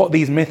 But what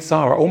these myths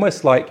are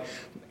almost like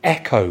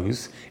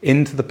echoes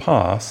into the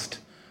past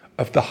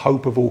of the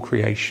hope of all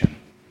creation,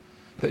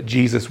 that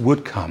Jesus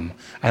would come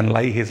and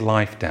lay his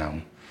life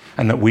down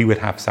and that we would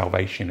have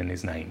salvation in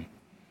his name.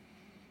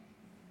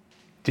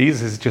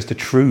 Jesus is just a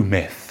true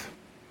myth,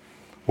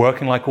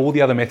 working like all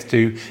the other myths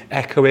do,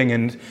 echoing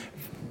and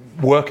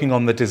working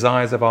on the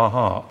desires of our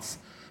hearts.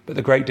 But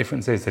the great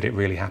difference is that it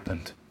really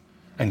happened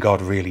and God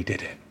really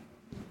did it.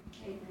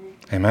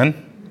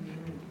 Amen?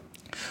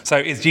 So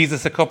is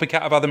Jesus a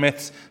copycat of other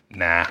myths?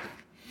 Nah.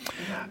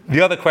 The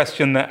other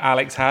question that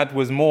Alex had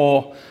was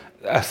more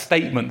a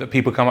statement that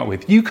people come up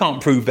with. You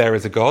can't prove there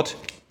is a God.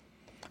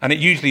 And it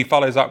usually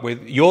follows up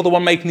with, you're the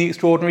one making the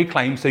extraordinary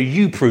claim, so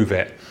you prove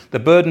it. The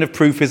burden of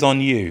proof is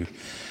on you.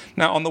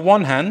 Now, on the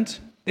one hand,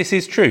 this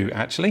is true,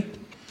 actually.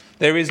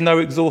 There is no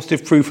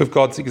exhaustive proof of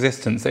God's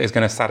existence that is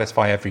going to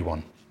satisfy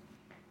everyone.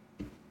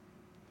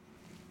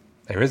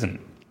 There isn't.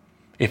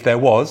 If there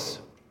was,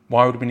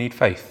 why would we need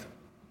faith?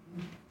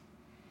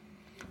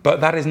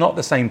 But that is not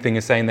the same thing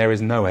as saying there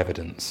is no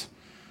evidence.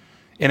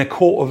 In a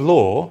court of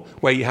law,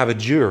 where you have a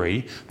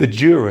jury, the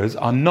jurors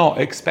are not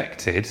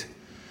expected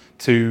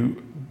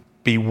to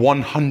be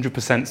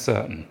 100%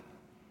 certain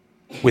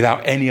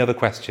without any other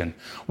question.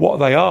 What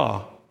they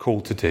are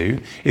called to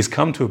do is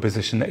come to a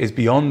position that is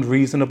beyond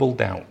reasonable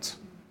doubt.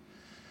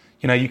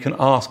 You know, you can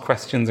ask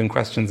questions and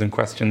questions and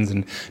questions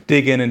and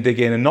dig in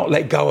and not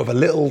let go of a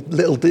little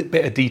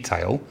bit of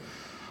detail.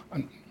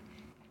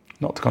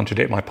 Not to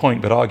contradict my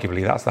point, but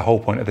arguably that's the whole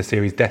point of the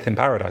series Death in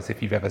Paradise,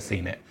 if you've ever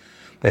seen it.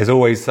 There's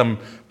always some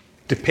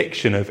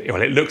depiction of,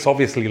 well, it looks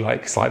obviously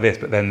like it's like this,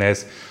 but then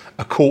there's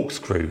a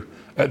corkscrew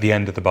at the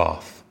end of the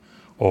bath,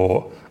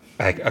 or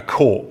a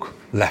cork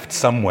left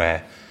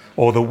somewhere,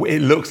 or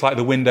it looks like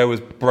the window was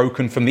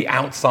broken from the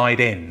outside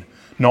in,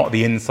 not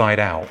the inside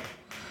out.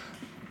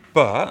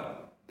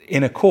 But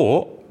in a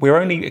court, we're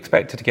only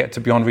expected to get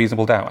to beyond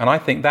reasonable doubt. And I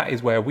think that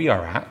is where we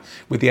are at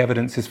with the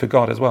evidences for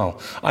God as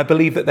well. I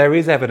believe that there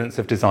is evidence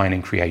of design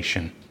in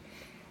creation.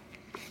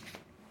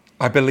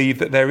 I believe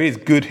that there is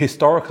good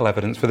historical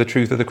evidence for the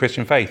truth of the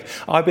Christian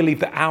faith. I believe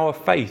that our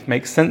faith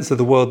makes sense of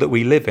the world that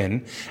we live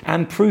in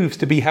and proves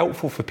to be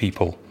helpful for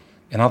people.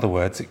 In other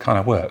words, it kind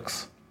of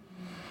works.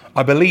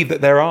 I believe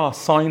that there are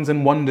signs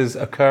and wonders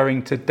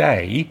occurring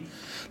today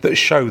that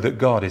show that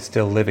God is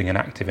still living and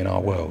active in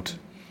our world.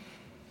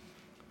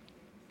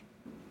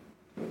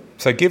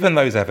 So given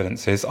those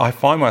evidences, I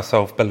find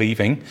myself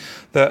believing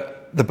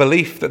that the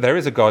belief that there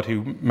is a God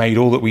who made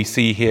all that we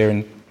see, hear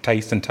and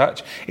taste and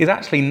touch is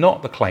actually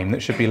not the claim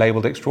that should be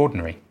labelled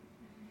extraordinary.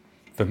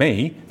 For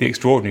me, the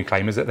extraordinary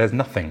claim is that there's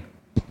nothing.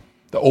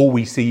 That all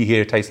we see,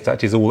 hear, taste and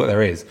touch is all that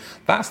there is.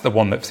 That's the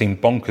one that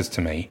seemed bonkers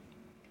to me.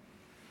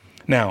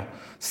 Now,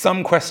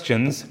 some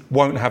questions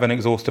won't have an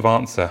exhaustive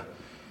answer.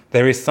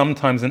 There is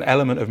sometimes an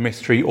element of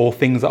mystery or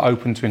things are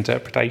open to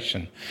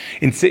interpretation.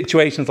 In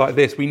situations like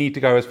this, we need to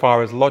go as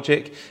far as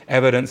logic,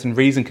 evidence and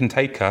reason can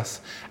take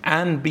us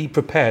and be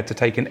prepared to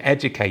take an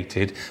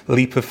educated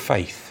leap of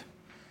faith.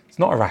 It's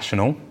not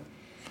irrational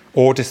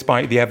or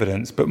despite the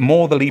evidence, but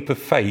more the leap of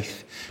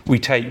faith we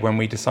take when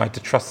we decide to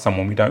trust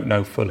someone we don't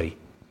know fully.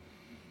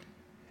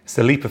 It's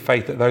the leap of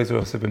faith that those of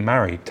us who have been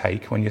married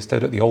take when you're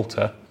stood at the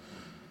altar.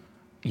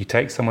 You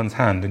take someone's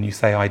hand and you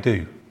say, I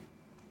do.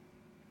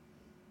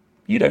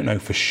 You don't know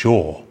for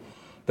sure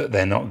that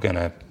they're not going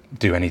to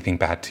do anything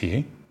bad to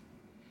you.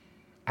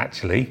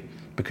 Actually,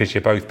 because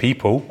you're both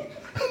people.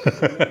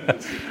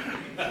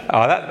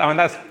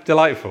 That's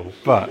delightful.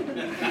 But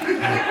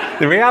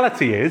the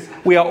reality is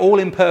we are all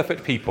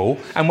imperfect people,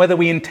 and whether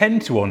we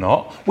intend to or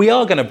not, we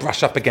are going to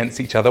brush up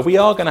against each other, we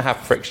are going to have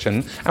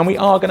friction, and we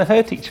are going to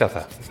hurt each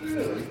other.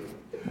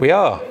 We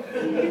are.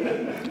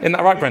 Isn't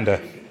that right,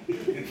 Brenda?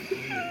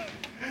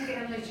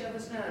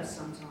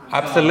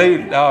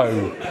 Absolutely.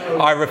 No,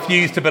 I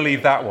refuse to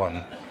believe that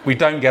one. We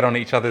don't get on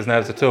each other's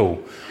nerves at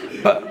all.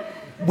 But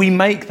we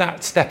make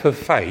that step of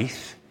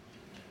faith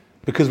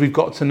because we've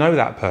got to know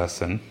that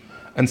person.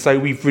 And so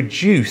we've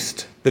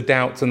reduced the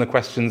doubts and the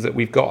questions that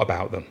we've got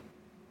about them.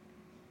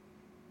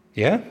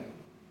 Yeah?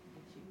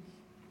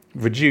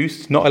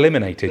 Reduced, not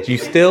eliminated. You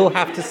still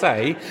have to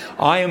say,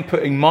 I am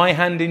putting my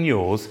hand in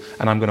yours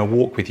and I'm going to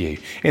walk with you.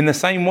 In the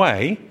same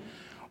way,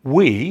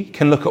 we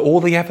can look at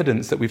all the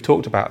evidence that we've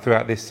talked about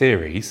throughout this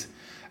series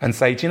and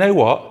say, do you know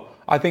what?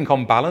 I think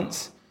on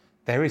balance,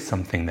 there is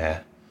something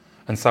there.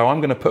 And so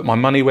I'm going to put my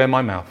money where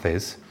my mouth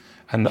is.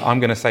 And I'm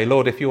going to say,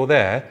 Lord, if you're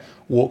there,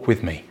 walk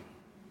with me.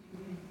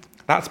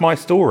 That's my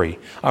story.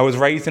 I was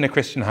raised in a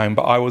Christian home,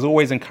 but I was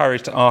always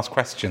encouraged to ask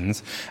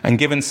questions and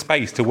given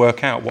space to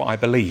work out what I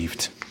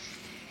believed.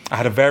 I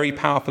had a very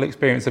powerful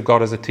experience of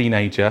God as a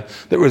teenager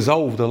that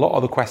resolved a lot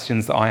of the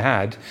questions that I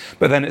had.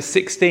 But then at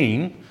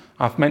 16,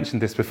 I've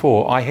mentioned this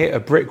before, I hit a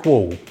brick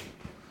wall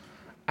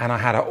and I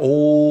had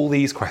all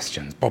these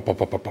questions.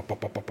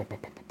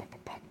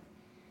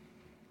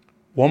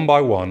 One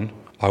by one,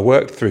 I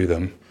worked through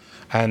them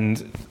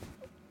and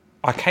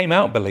I came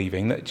out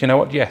believing that, do you know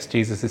what? Yes,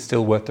 Jesus is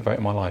still worth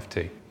devoting my life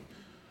to.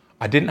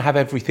 I didn't have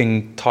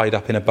everything tied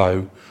up in a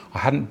bow. I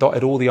hadn't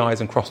dotted all the I's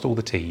and crossed all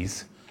the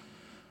T's.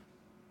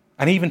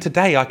 And even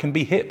today, I can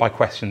be hit by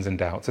questions and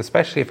doubts,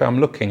 especially if I'm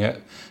looking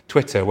at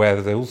Twitter, where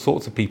there's all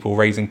sorts of people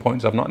raising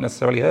points I've not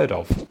necessarily heard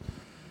of.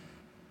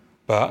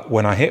 But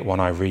when I hit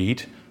one, I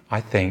read, I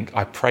think,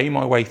 I pray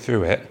my way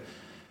through it.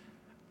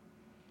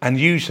 And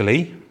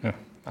usually,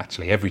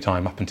 actually every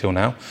time up until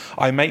now,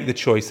 I make the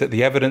choice that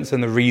the evidence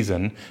and the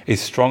reason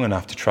is strong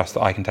enough to trust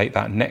that I can take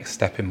that next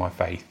step in my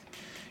faith,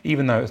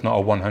 even though it's not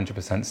a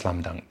 100%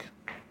 slam dunk.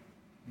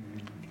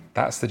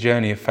 That's the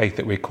journey of faith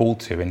that we're called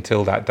to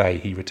until that day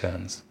he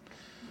returns.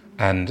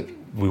 And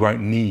we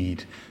won't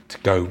need to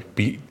go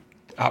be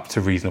up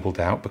to reasonable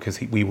doubt because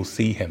we will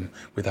see him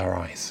with our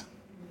eyes.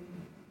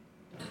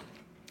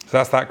 So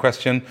that's that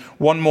question.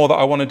 One more that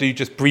I want to do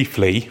just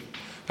briefly.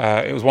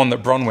 It was one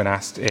that Bronwyn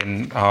asked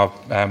in our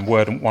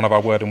one of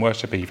our Word and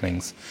Worship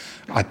evenings.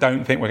 I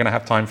don't think we're going to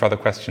have time for other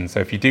questions. So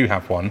if you do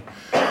have one,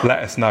 let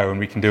us know and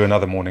we can do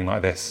another morning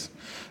like this.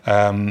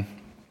 The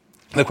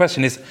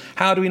question is,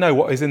 how do we know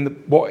what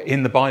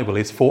in the Bible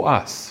is for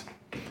us?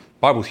 The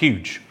Bible's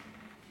huge.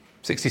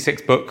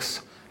 66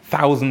 books,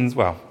 thousands,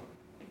 about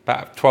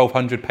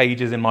 1,200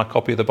 pages in my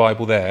copy of the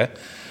Bible there.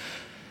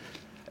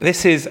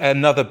 This is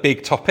another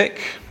big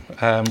topic.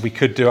 We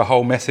could do a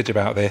whole message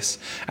about this.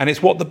 And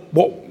it's what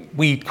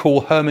we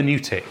call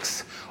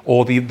hermeneutics,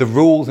 or the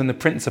rules and the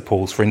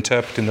principles for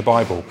interpreting the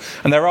Bible.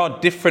 And there are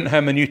different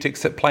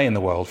hermeneutics at play in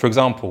the world. For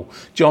example,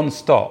 John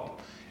Stott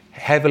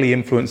heavily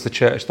influenced the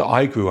church that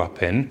I grew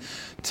up in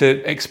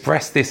to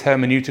express this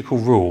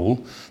hermeneutical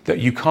rule that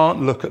you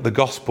can't look at the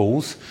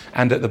Gospels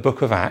and at the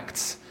book of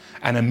Acts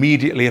and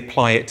immediately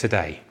apply it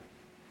today.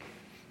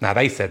 Now,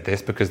 they said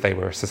this because they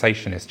were a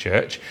cessationist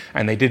church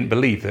and they didn't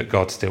believe that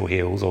God still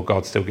heals or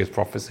God still gives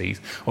prophecies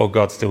or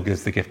God still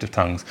gives the gift of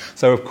tongues.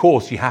 So, of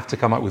course, you have to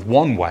come up with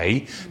one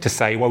way to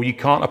say, well, you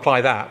can't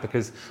apply that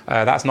because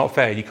that's not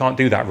fair. You can't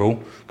do that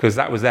rule because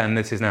that was then,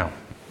 this is now.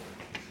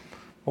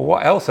 Well,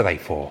 what else are they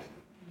for?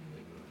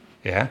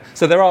 Yeah.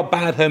 So there are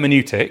bad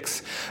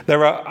hermeneutics.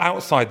 There are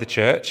outside the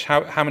church.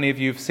 How many of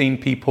you have seen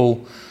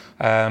people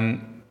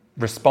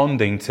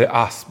responding to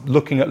us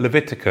looking at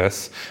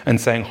Leviticus and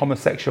saying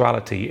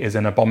homosexuality is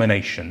an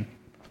abomination?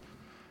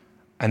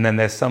 And then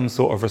there's some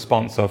sort of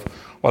response of,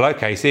 well,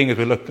 okay, seeing as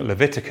we look at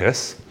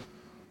Leviticus,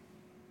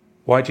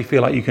 why do you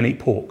feel like you can eat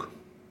pork?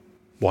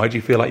 Why do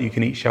you feel like you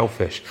can eat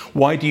shellfish?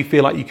 Why do you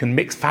feel like you can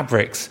mix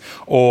fabrics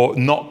or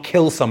not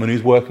kill someone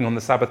who's working on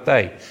the Sabbath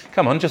day?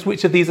 Come on, just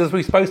which of these are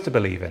we supposed to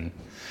believe in?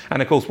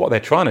 And of course, what they're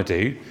trying to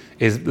do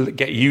is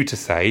get you to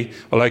say,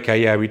 well,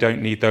 okay, yeah, we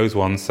don't need those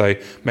ones, so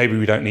maybe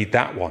we don't need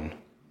that one.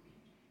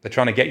 They're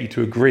trying to get you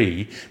to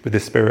agree with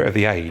the spirit of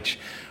the age.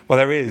 Well,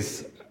 there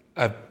is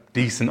a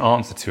decent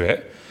answer to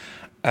it.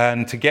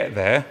 And to get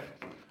there,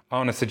 I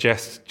want to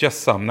suggest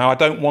just some. Now, I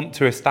don't want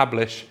to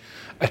establish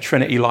a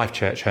Trinity Life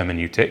Church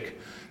hermeneutic,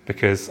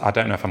 because I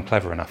don't know if I'm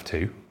clever enough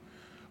to.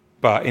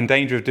 But in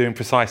danger of doing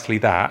precisely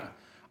that,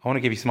 I want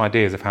to give you some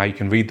ideas of how you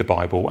can read the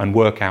Bible and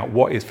work out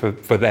what is for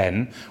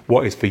then,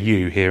 what is for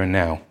you here and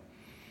now.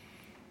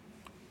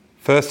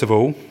 First of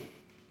all,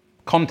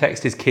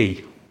 context is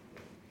key.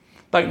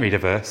 Don't read a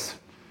verse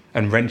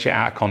and wrench it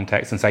out of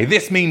context and say,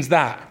 this means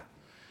that.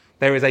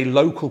 There is a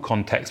local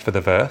context for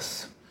the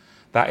verse.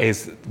 That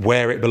is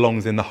where it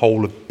belongs in the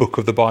whole book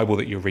of the Bible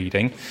that you're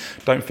reading.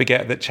 Don't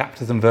forget that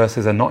chapters and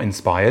verses are not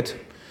inspired.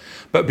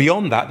 But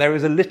beyond that, there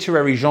is a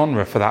literary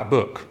genre for that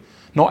book.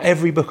 Not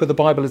every book of the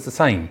Bible is the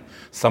same.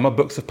 Some are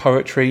books of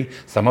poetry,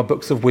 some are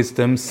books of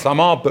wisdom,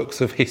 some are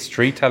books of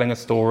history telling a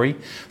story.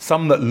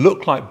 Some that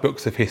look like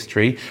books of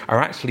history are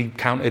actually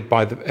counted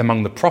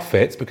among the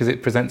prophets because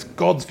it presents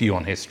God's view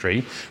on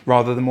history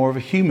rather than more of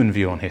a human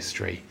view on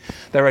history.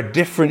 There are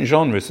different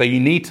genres, so you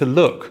need to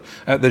look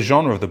at the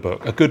genre of the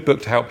book. A good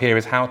book to help here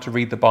is How to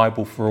Read the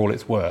Bible for All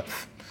It's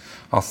Worth.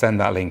 I'll send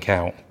that link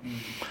out.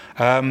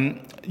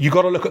 You've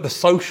got to look at the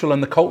social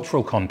and the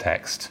cultural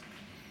context.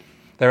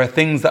 There are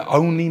things that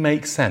only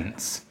make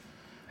sense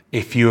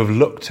if you have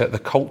looked at the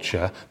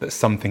culture that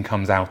something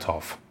comes out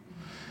of.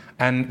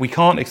 And we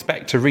can't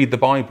expect to read the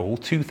Bible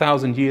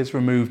 2,000 years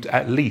removed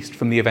at least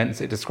from the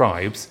events it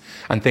describes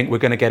and think we're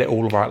going to get it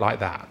all right like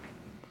that.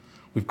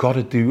 We've got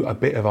to do a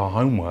bit of our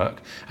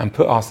homework and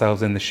put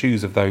ourselves in the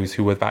shoes of those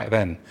who were back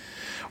then.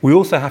 We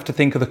also have to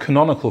think of the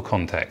canonical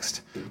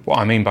context. What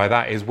I mean by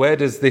that is, where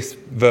does this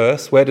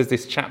verse, where does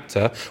this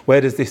chapter, where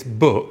does this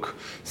book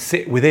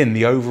sit within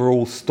the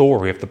overall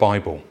story of the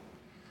Bible?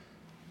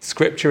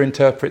 Scripture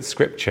interprets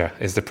Scripture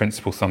is the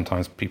principle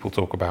sometimes people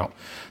talk about.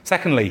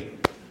 Secondly,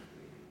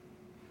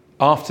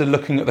 after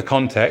looking at the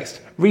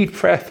context, read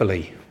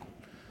prayerfully.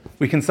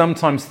 We can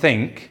sometimes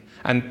think,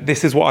 and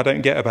this is what I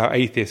don't get about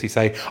atheists who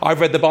say,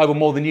 I've read the Bible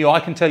more than you, I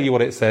can tell you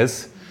what it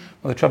says.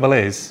 Well, the trouble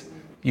is,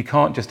 you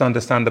can't just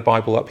understand the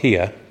Bible up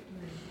here.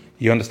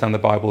 You understand the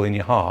Bible in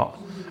your heart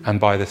and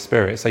by the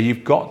Spirit. So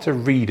you've got to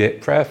read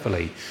it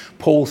prayerfully.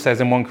 Paul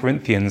says in 1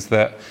 Corinthians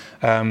that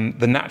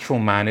the natural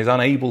man is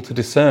unable to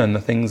discern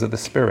the things of the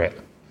Spirit.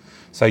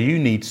 So you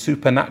need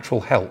supernatural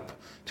help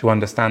to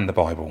understand the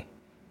Bible.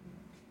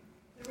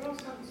 There are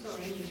some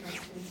things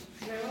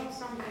you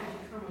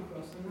come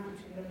across and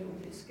actually a little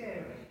bit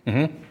scary.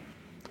 Mm-hmm.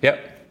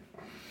 Yep.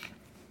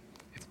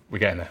 We're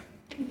getting there.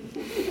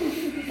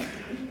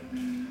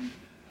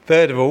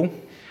 Third of all,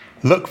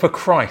 look for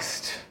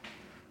Christ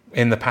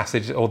in the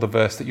passage or the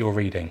verse that you're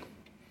reading.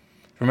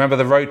 Remember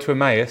the road to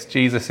Emmaus,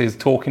 Jesus is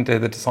talking to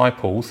the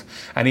disciples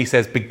and he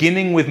says,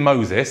 beginning with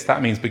Moses,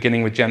 that means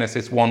beginning with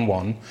Genesis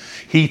 1:1,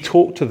 he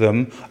talked to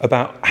them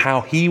about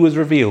how he was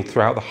revealed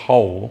throughout the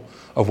whole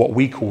of what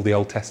we call the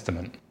Old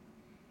Testament.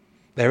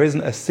 There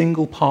isn't a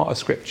single part of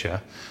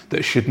Scripture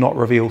that should not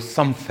reveal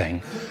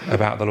something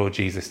about the Lord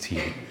Jesus to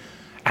you.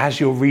 As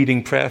you're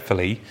reading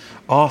prayerfully,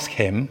 ask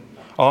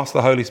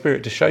the Holy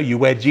Spirit to show you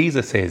where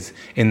Jesus is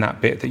in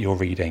that bit that you're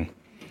reading.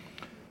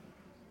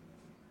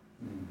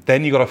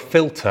 Then you've got to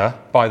filter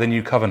by the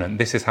new covenant.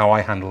 This is how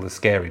I handle the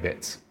scary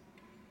bits.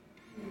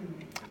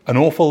 An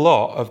awful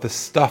lot of the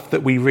stuff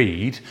that we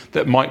read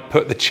that might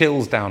put the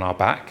chills down our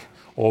back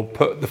or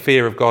put the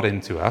fear of God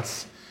into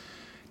us,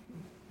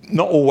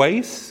 not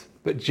always,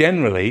 but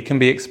generally can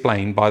be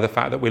explained by the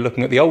fact that we're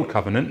looking at the old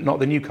covenant, not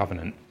the new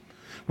covenant.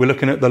 We're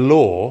looking at the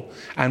law,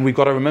 and we've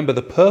got to remember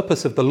the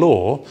purpose of the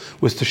law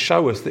was to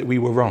show us that we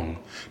were wrong,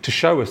 to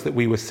show us that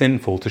we were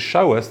sinful, to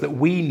show us that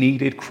we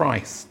needed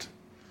Christ.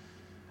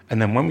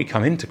 And then when we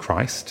come into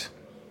Christ,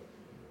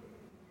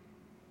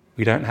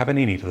 we don't have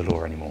any need of the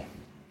law anymore,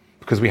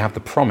 because we have the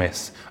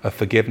promise of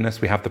forgiveness.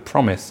 We have the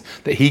promise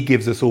that he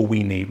gives us all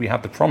we need. We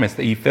have the promise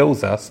that he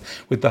fills us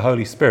with the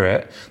Holy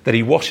Spirit, that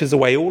he washes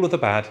away all of the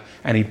bad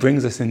and he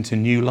brings us into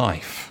new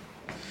life.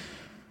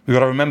 We've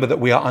got to remember that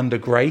we are under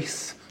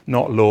grace,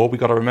 not law. We've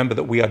got to remember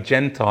that we are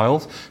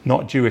Gentiles,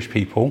 not Jewish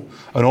people.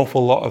 An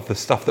awful lot of the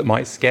stuff that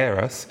might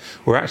scare us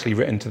were actually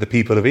written to the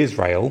people of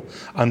Israel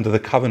under the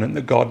covenant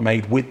that God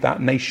made with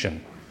that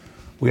nation.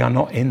 We are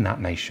not in that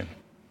nation.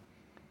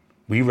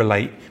 We've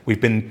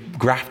been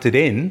grafted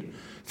in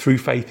through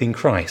faith in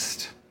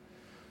Christ.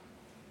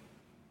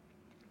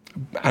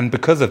 And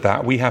because of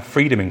that, we have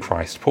freedom in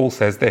Christ. Paul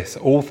says this,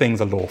 all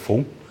things are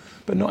lawful,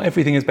 but not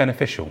everything is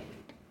beneficial.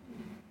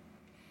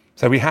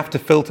 So we have to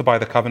filter by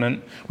the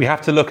covenant. We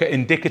have to look at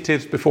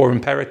indicatives before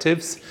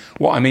imperatives.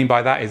 What I mean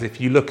by that is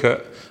if you look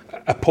at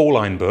a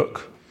Pauline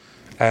book,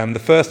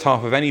 the first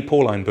half of any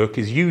Pauline book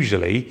is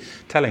usually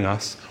telling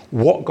us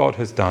what God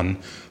has done,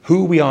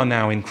 who we are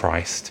now in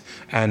Christ,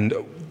 and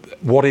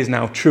what is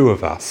now true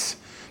of us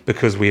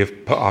because we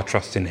have put our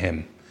trust in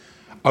him.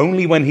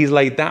 Only when he's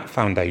laid that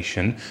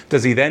foundation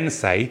does he then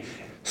say,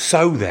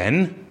 so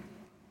then,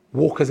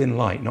 walk as in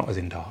light, not as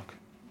in dark.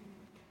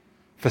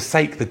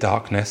 Forsake the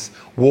darkness,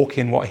 walk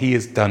in what he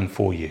has done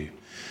for you.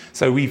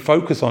 So we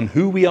focus on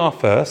who we are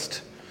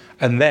first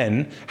and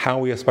then how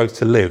we are supposed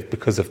to live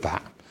because of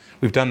that.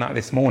 We've done that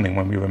this morning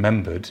when we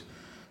remembered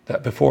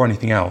that before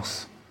anything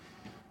else,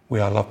 we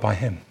are loved by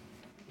him.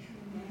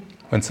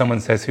 When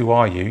someone says, who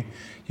are you?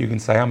 You can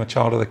say, I'm a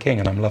child of the King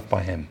and I'm loved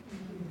by him.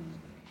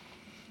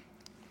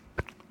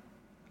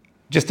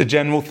 Just a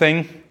general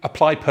thing,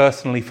 apply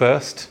personally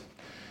first.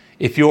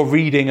 If you're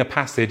reading a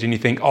passage and you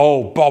think,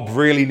 oh, Bob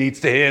really needs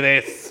to hear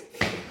this,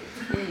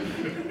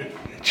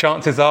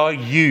 chances are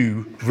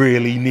you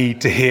really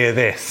need to hear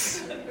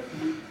this.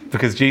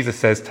 Because Jesus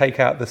says, take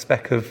out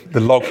the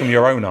log from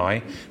your own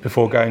eye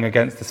before going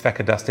against the speck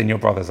of dust in your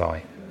brother's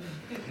eye.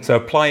 So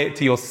apply it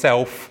to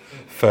yourself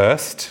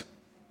first.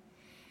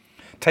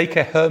 Take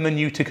a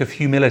hermeneutic of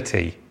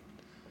humility.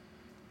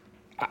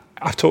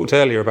 I've talked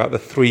earlier about the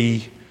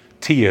 3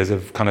 tiers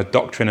of kind of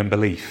doctrine and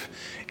belief.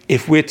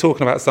 If we're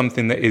talking about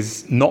something that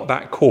is not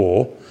that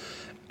core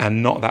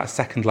and not that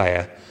second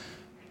layer,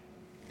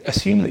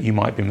 assume that you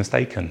might be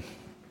mistaken.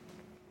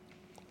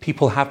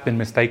 People have been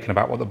mistaken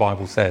about what the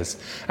Bible says.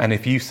 And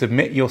if you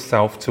submit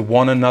yourself to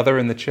one another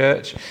in the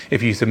church,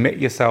 if you submit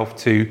yourself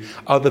to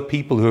other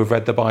people who have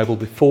read the Bible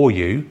before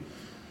you,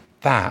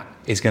 that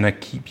is going to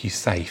keep you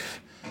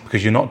safe.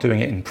 Because you're not doing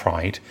it in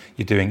pride,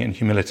 you're doing it in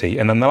humility.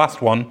 And then the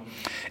last one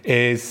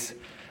is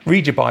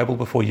read your Bible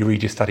before you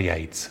read your study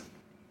aids.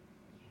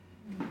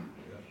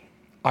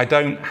 I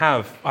do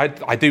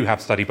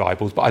have study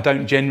Bibles, but I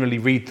don't generally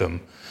read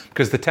them.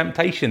 Because the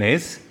temptation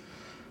is,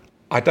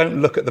 I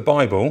don't look at the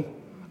Bible,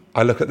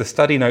 I look at the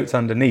study notes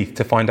underneath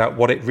to find out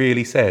what it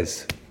really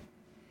says.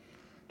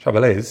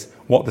 Trouble is,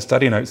 what the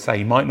study notes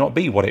say might not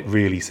be what it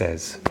really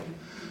says.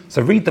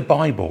 So read the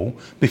Bible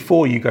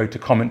before you go to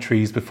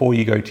commentaries, before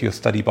you go to your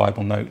study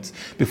Bible notes,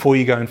 before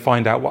you go and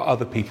find out what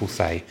other people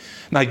say.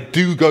 Now,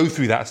 do go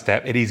through that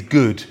step. It is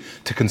good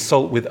to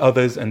consult with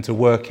others and to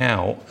work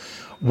out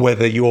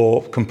whether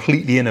you're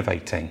completely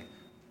innovating.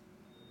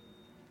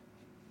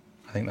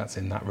 I think that's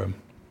in that room.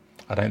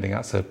 I don't think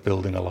that's a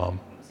building alarm.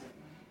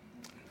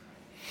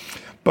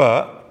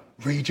 But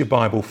read your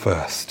Bible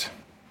first.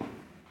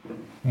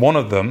 One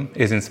of them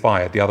is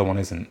inspired, the other one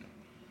isn't.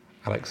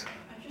 Alex?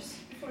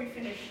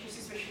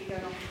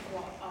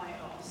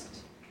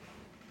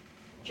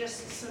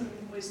 Just some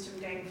wisdom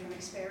gained from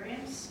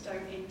experience.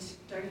 Don't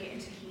get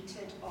into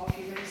heated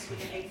arguments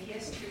with an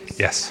atheist who is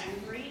yes.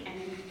 angry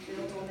and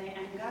build on their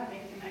anger,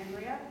 make them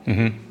angrier.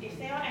 Mm-hmm. If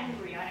they are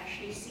angry, I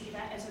actually see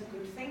that as a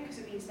good thing because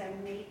it means they're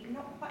maybe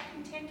not quite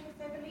content with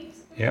their beliefs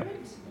at the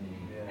moment.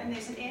 And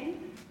there's an end.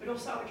 But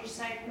also, I would just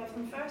say, love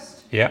them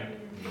first. Yeah.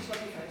 Just love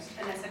them first,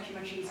 and that's actually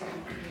much easier.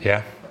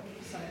 Yeah.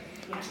 So,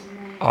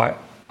 yeah.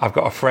 I've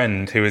got a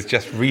friend who has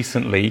just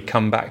recently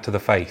come back to the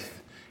faith.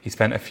 He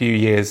spent a few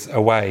years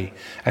away,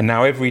 and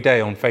now every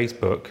day on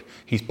Facebook,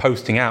 he's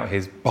posting out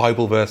his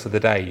Bible verse of the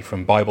day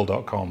from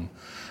Bible.com.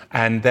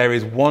 And there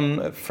is one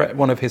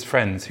of his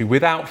friends who,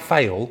 without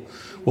fail,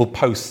 will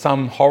post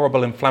some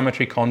horrible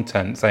inflammatory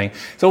content saying,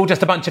 it's all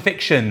just a bunch of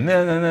fiction,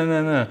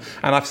 no.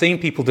 And I've seen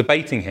people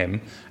debating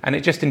him, and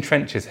it just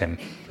entrenches him.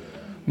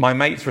 My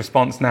mate's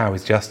response now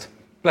is just,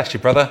 bless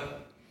you, brother,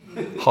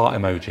 heart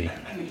emoji.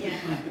 Yeah,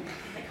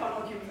 I can't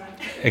argue with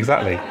that.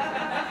 Exactly.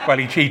 Well,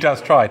 he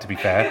does try, to be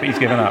fair, but he's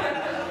given up.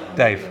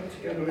 Dave? Not to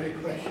get away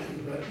from the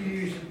question, but you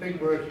use a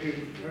big word to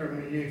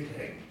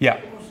hermeneutic.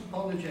 Yeah. What's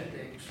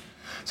apologetics?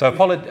 So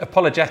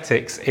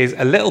apologetics is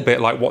a little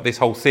bit like what this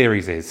whole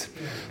series is.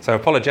 So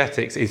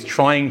apologetics is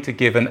trying to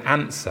give an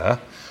answer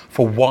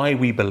for why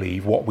we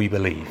believe what we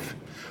believe.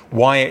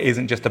 Why it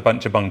isn't just a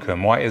bunch of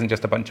bunkum, why it isn't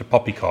just a bunch of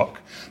poppycock,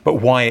 but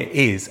why it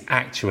is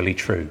actually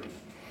true.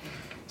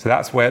 So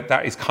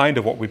that is kind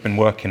of what we've been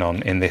working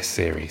on in this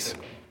series.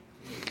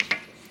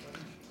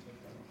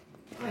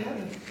 I had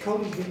a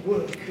colleague at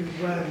work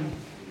who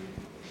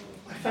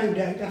I found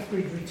out after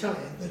he'd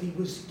retired that he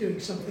was doing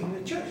something.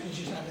 The church had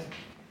just had a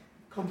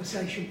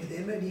conversation with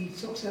him, and he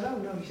sort of said, "Oh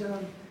no," he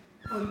said,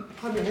 "I'm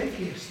an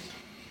atheist."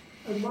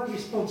 And my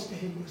response to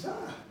him was,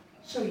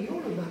 so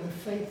you're a man of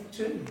faith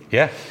too.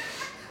 Yeah.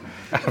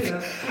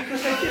 Because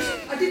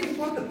I didn't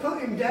want to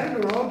put him down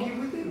or argue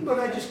with him. But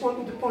I just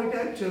wanted to point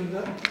out to him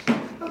that,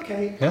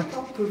 okay, Yeah. I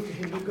can't prove to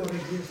him that God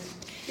exists.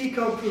 He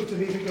can't prove to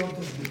me that God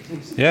doesn't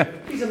exist. Yeah.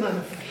 He's a man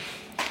of faith.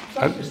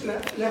 So I just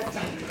left that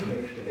to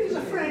him. He's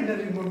a friend, I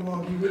didn't want to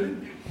argue with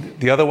him.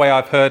 The other way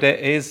I've heard it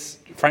is,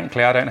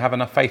 frankly, I don't have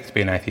enough faith to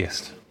be an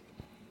atheist.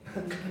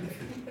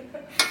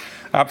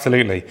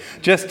 Absolutely.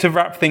 Just to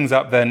wrap things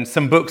up then,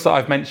 some books that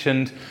I've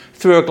mentioned: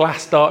 Through a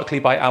Glass Darkly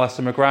by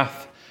Alistair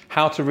McGrath,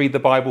 How to Read the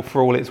Bible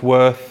for All It's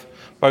Worth,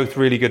 both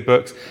really good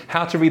books.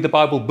 How to Read the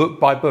Bible book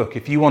by book.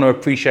 If you want to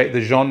appreciate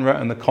the genre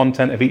and the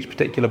content of each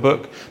particular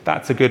book,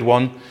 that's a good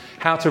one.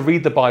 How to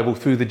Read the Bible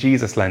Through the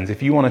Jesus Lens.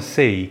 If you want to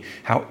see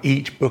how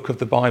each book of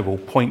the Bible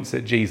points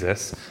at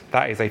Jesus,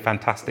 that is a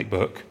fantastic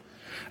book.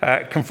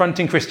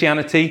 Confronting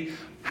Christianity,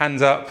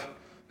 hands up,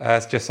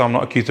 just so I'm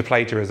not accused of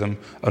plagiarism.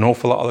 An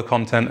awful lot of the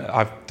content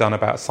I've done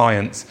about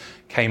science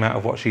came out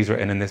of what she's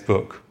written in this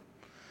book.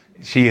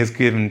 She has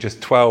given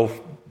just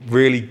 12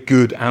 really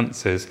good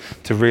answers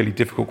to really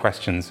difficult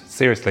questions.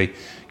 Seriously,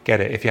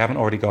 get it. If you haven't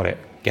already got it,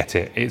 get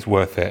it. It's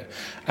worth it.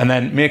 And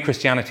then Mere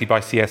Christianity by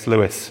C.S.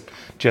 Lewis,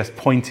 just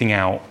pointing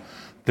out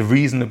the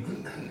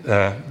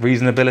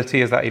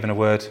reasonability, is that even a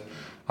word?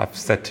 I've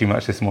said too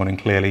much this morning,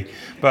 clearly.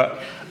 But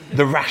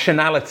the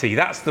rationality,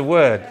 that's the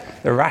word,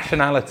 the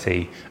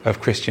rationality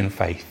of Christian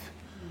faith,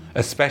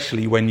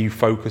 especially when you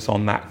focus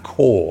on that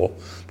core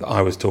that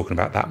I was talking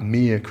about, that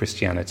mere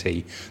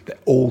Christianity that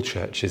all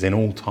churches in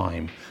all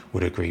time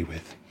would agree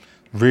with.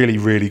 Really,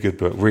 really good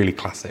book, really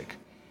classic.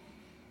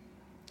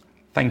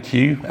 Thank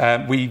you.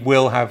 We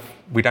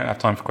don't have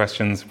time for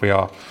questions. We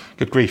are,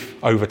 good grief,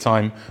 over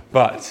time.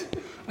 But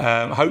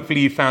hopefully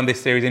you found this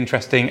series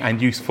interesting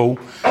and useful.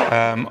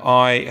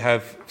 I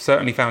have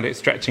certainly found it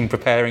stretching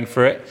preparing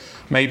for it.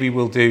 Maybe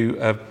we'll do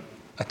a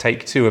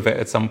take 2 of it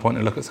at some point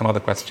and look at some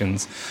other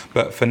questions.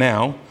 But for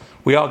now,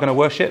 we are going to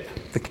worship.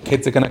 The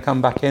kids are going to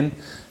come back in.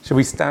 Shall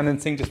we stand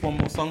and sing just one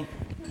more song,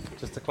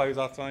 just to close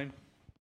our time?